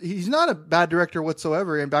Noyce, he's not a bad director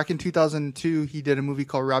whatsoever. And back in 2002, he did a movie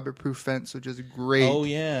called Rabbit Proof Fence, which is great. Oh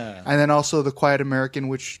yeah, And then also The Quiet American,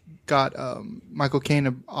 which got Michael Caine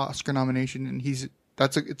an Oscar nomination, and The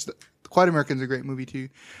Quiet American's a great movie too.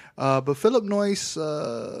 But Philip Noyce,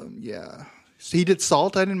 yeah, so he did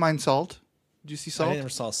Salt. I didn't mind Salt. Did you see Salt? I never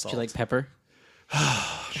saw Salt. Do you like pepper?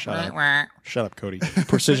 Shut up, Cody.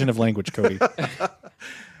 Precision of language, Cody.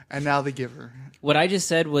 And now The Giver. What I just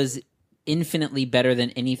said was infinitely better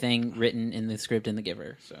than anything written in the script in The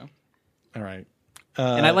Giver. So, All right.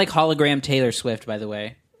 and I like hologram Taylor Swift, by the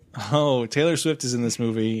way. Oh, Taylor Swift is in this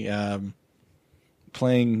movie,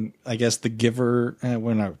 playing, I guess, the Giver.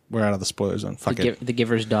 We're out of the spoiler zone. Fuck it. The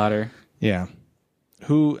Giver's daughter. Yeah.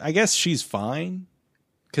 Who, I guess she's fine.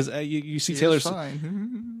 Because you see Taylor Swift.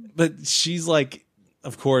 Fine. But she's like,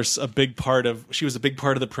 of course, she was a big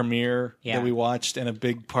part of the premiere that we watched, and a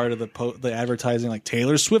big part of the advertising. Like,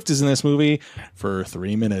 Taylor Swift is in this movie for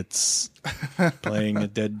 3 minutes playing a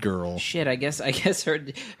dead girl. Shit, I guess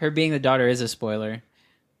her being the daughter is a spoiler.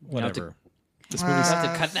 Whatever. This You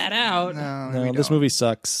have to cut that out. No, this movie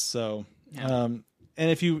sucks. So, and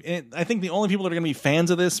I think the only people that are going to be fans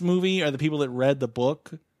of this movie are the people that read the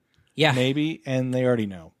book. Yeah, Maybe, and they already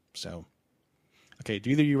know. So, okay, do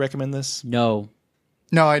either of you recommend this? No.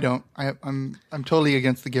 No, I don't. I'm totally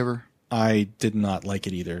against The Giver. I did not like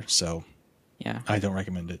it either, so Yeah. I don't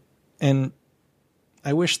recommend it. And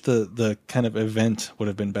I wish the kind of event would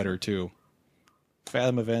have been better too.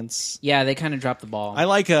 Fathom events. Yeah, they kind of dropped the ball. I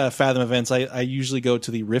like Fathom events. I usually go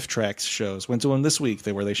to the Riff Tracks shows. Went to one this week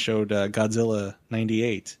where they showed Godzilla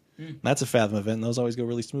 98. That's a Fathom event, and those always go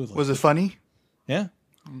really smoothly. Was it funny? Yeah.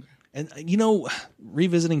 Okay. And,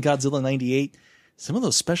 revisiting Godzilla 98, some of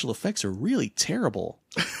those special effects are really terrible.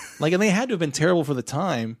 And they had to have been terrible for the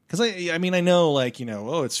time. Because, I know,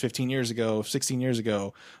 it's 15 years ago, 16 years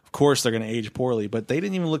ago. Of course they're going to age poorly. But they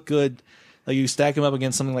didn't even look good. Like, you stack them up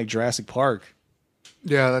against something like Jurassic Park.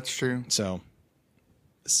 Yeah, that's true. So,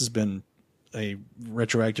 this has been a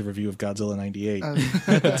retroactive review of Godzilla 98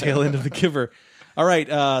 at the tail end of The Giver. All right,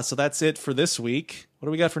 so that's it for this week. What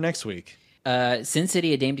do we got for next week? Sin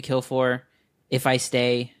City, A Dame to Kill For, If I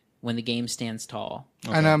Stay, When the Game Stands Tall.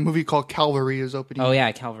 Okay. And a movie called Calvary is opening. Oh,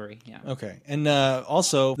 yeah, Calvary. Yeah. Okay. And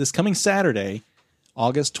also, this coming Saturday,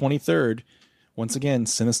 August 23rd, once again,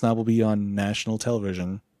 Cinesnob will be on national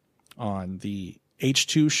television on the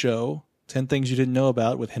H2 show, 10 Things You Didn't Know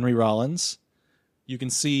About with Henry Rollins. You can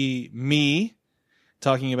see me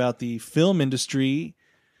talking about the film industry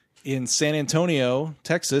in San Antonio,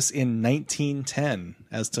 Texas in 1910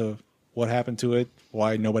 as to what happened to it,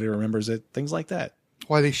 why nobody remembers it, things like that.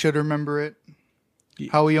 Why they should remember it.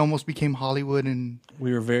 How we almost became Hollywood. And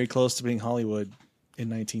we were very close to being Hollywood in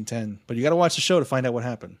 1910. But you got to watch the show to find out what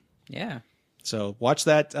happened. Yeah. So watch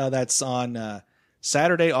that. That's on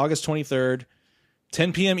Saturday, August 23rd,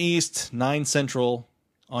 10 p.m. East, 9 Central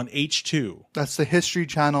on H2. That's the History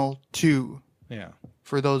Channel 2. Yeah.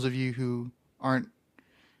 For those of you who aren't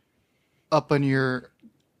up on your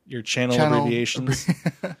channel abbreviations.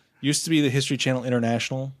 Used to be the History Channel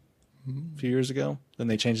International a few years ago. Then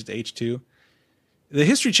they changed it to H2. The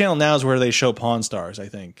History Channel now is where they show Pawn Stars, I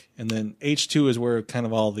think. And then H2 is where kind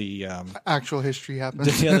of all the actual history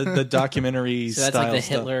happens. the documentary so that's style like the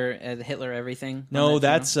stuff. Hitler everything? No,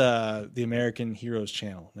 that's the American Heroes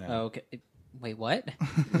channel now. Oh, okay. Wait, what?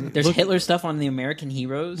 There's Hitler stuff on the American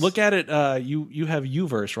Heroes? Look at it. You have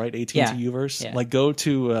Uverse, right? AT&T Uverse. Yeah. Like, go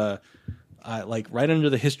to right under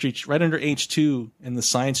the history, right under H2 in the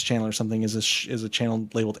Science Channel or something is a channel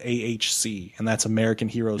labeled AHC, and that's American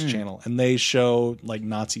Heroes Channel, and they show like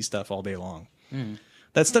Nazi stuff all day long.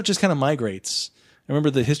 That stuff just kind of migrates. I remember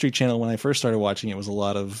the History Channel when I first started watching it was a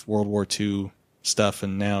lot of World War II stuff,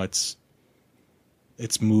 and now it's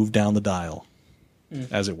moved down the dial,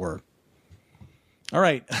 as it were. All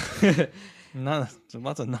right. Lots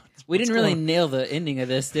of nuts. We didn't really nail the ending of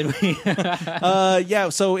this, did we? Yeah.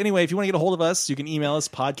 So anyway, if you want to get a hold of us, you can email us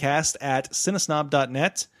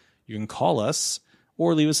podcast@cinesnob.net. You can call us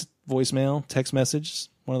or leave us a voicemail, text message,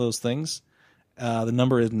 one of those things. The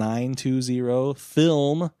number is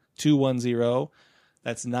 920-FILM-210.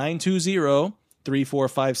 That's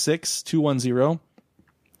 920-3456-210.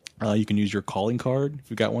 You can use your calling card if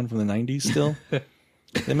you've got one from the 90s still.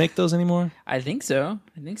 They make those anymore? I think so.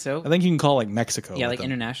 I think you can call like Mexico. Yeah, with like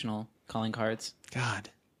them. international calling cards. God.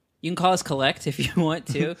 You can call us Collect if you want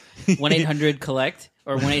to. 1-800-COLLECT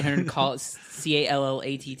or 1-800-CALL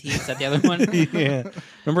CALLATT. Is that the other one? Yeah.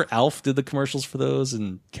 Remember Alf did the commercials for those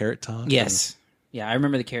and Carrot Top? Yes. Yeah, I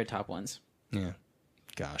remember the Carrot Top ones. Yeah.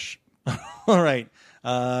 Gosh. All right.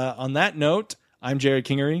 On that note, I'm Jared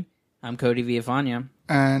Kingery. I'm Cody Villafana.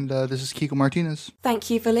 And this is Kiko Martinez. Thank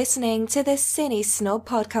you for listening to the Cine Snob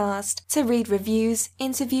podcast. To read reviews,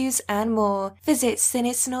 interviews, and more, visit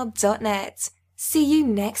cinesnob.net. See you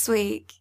next week.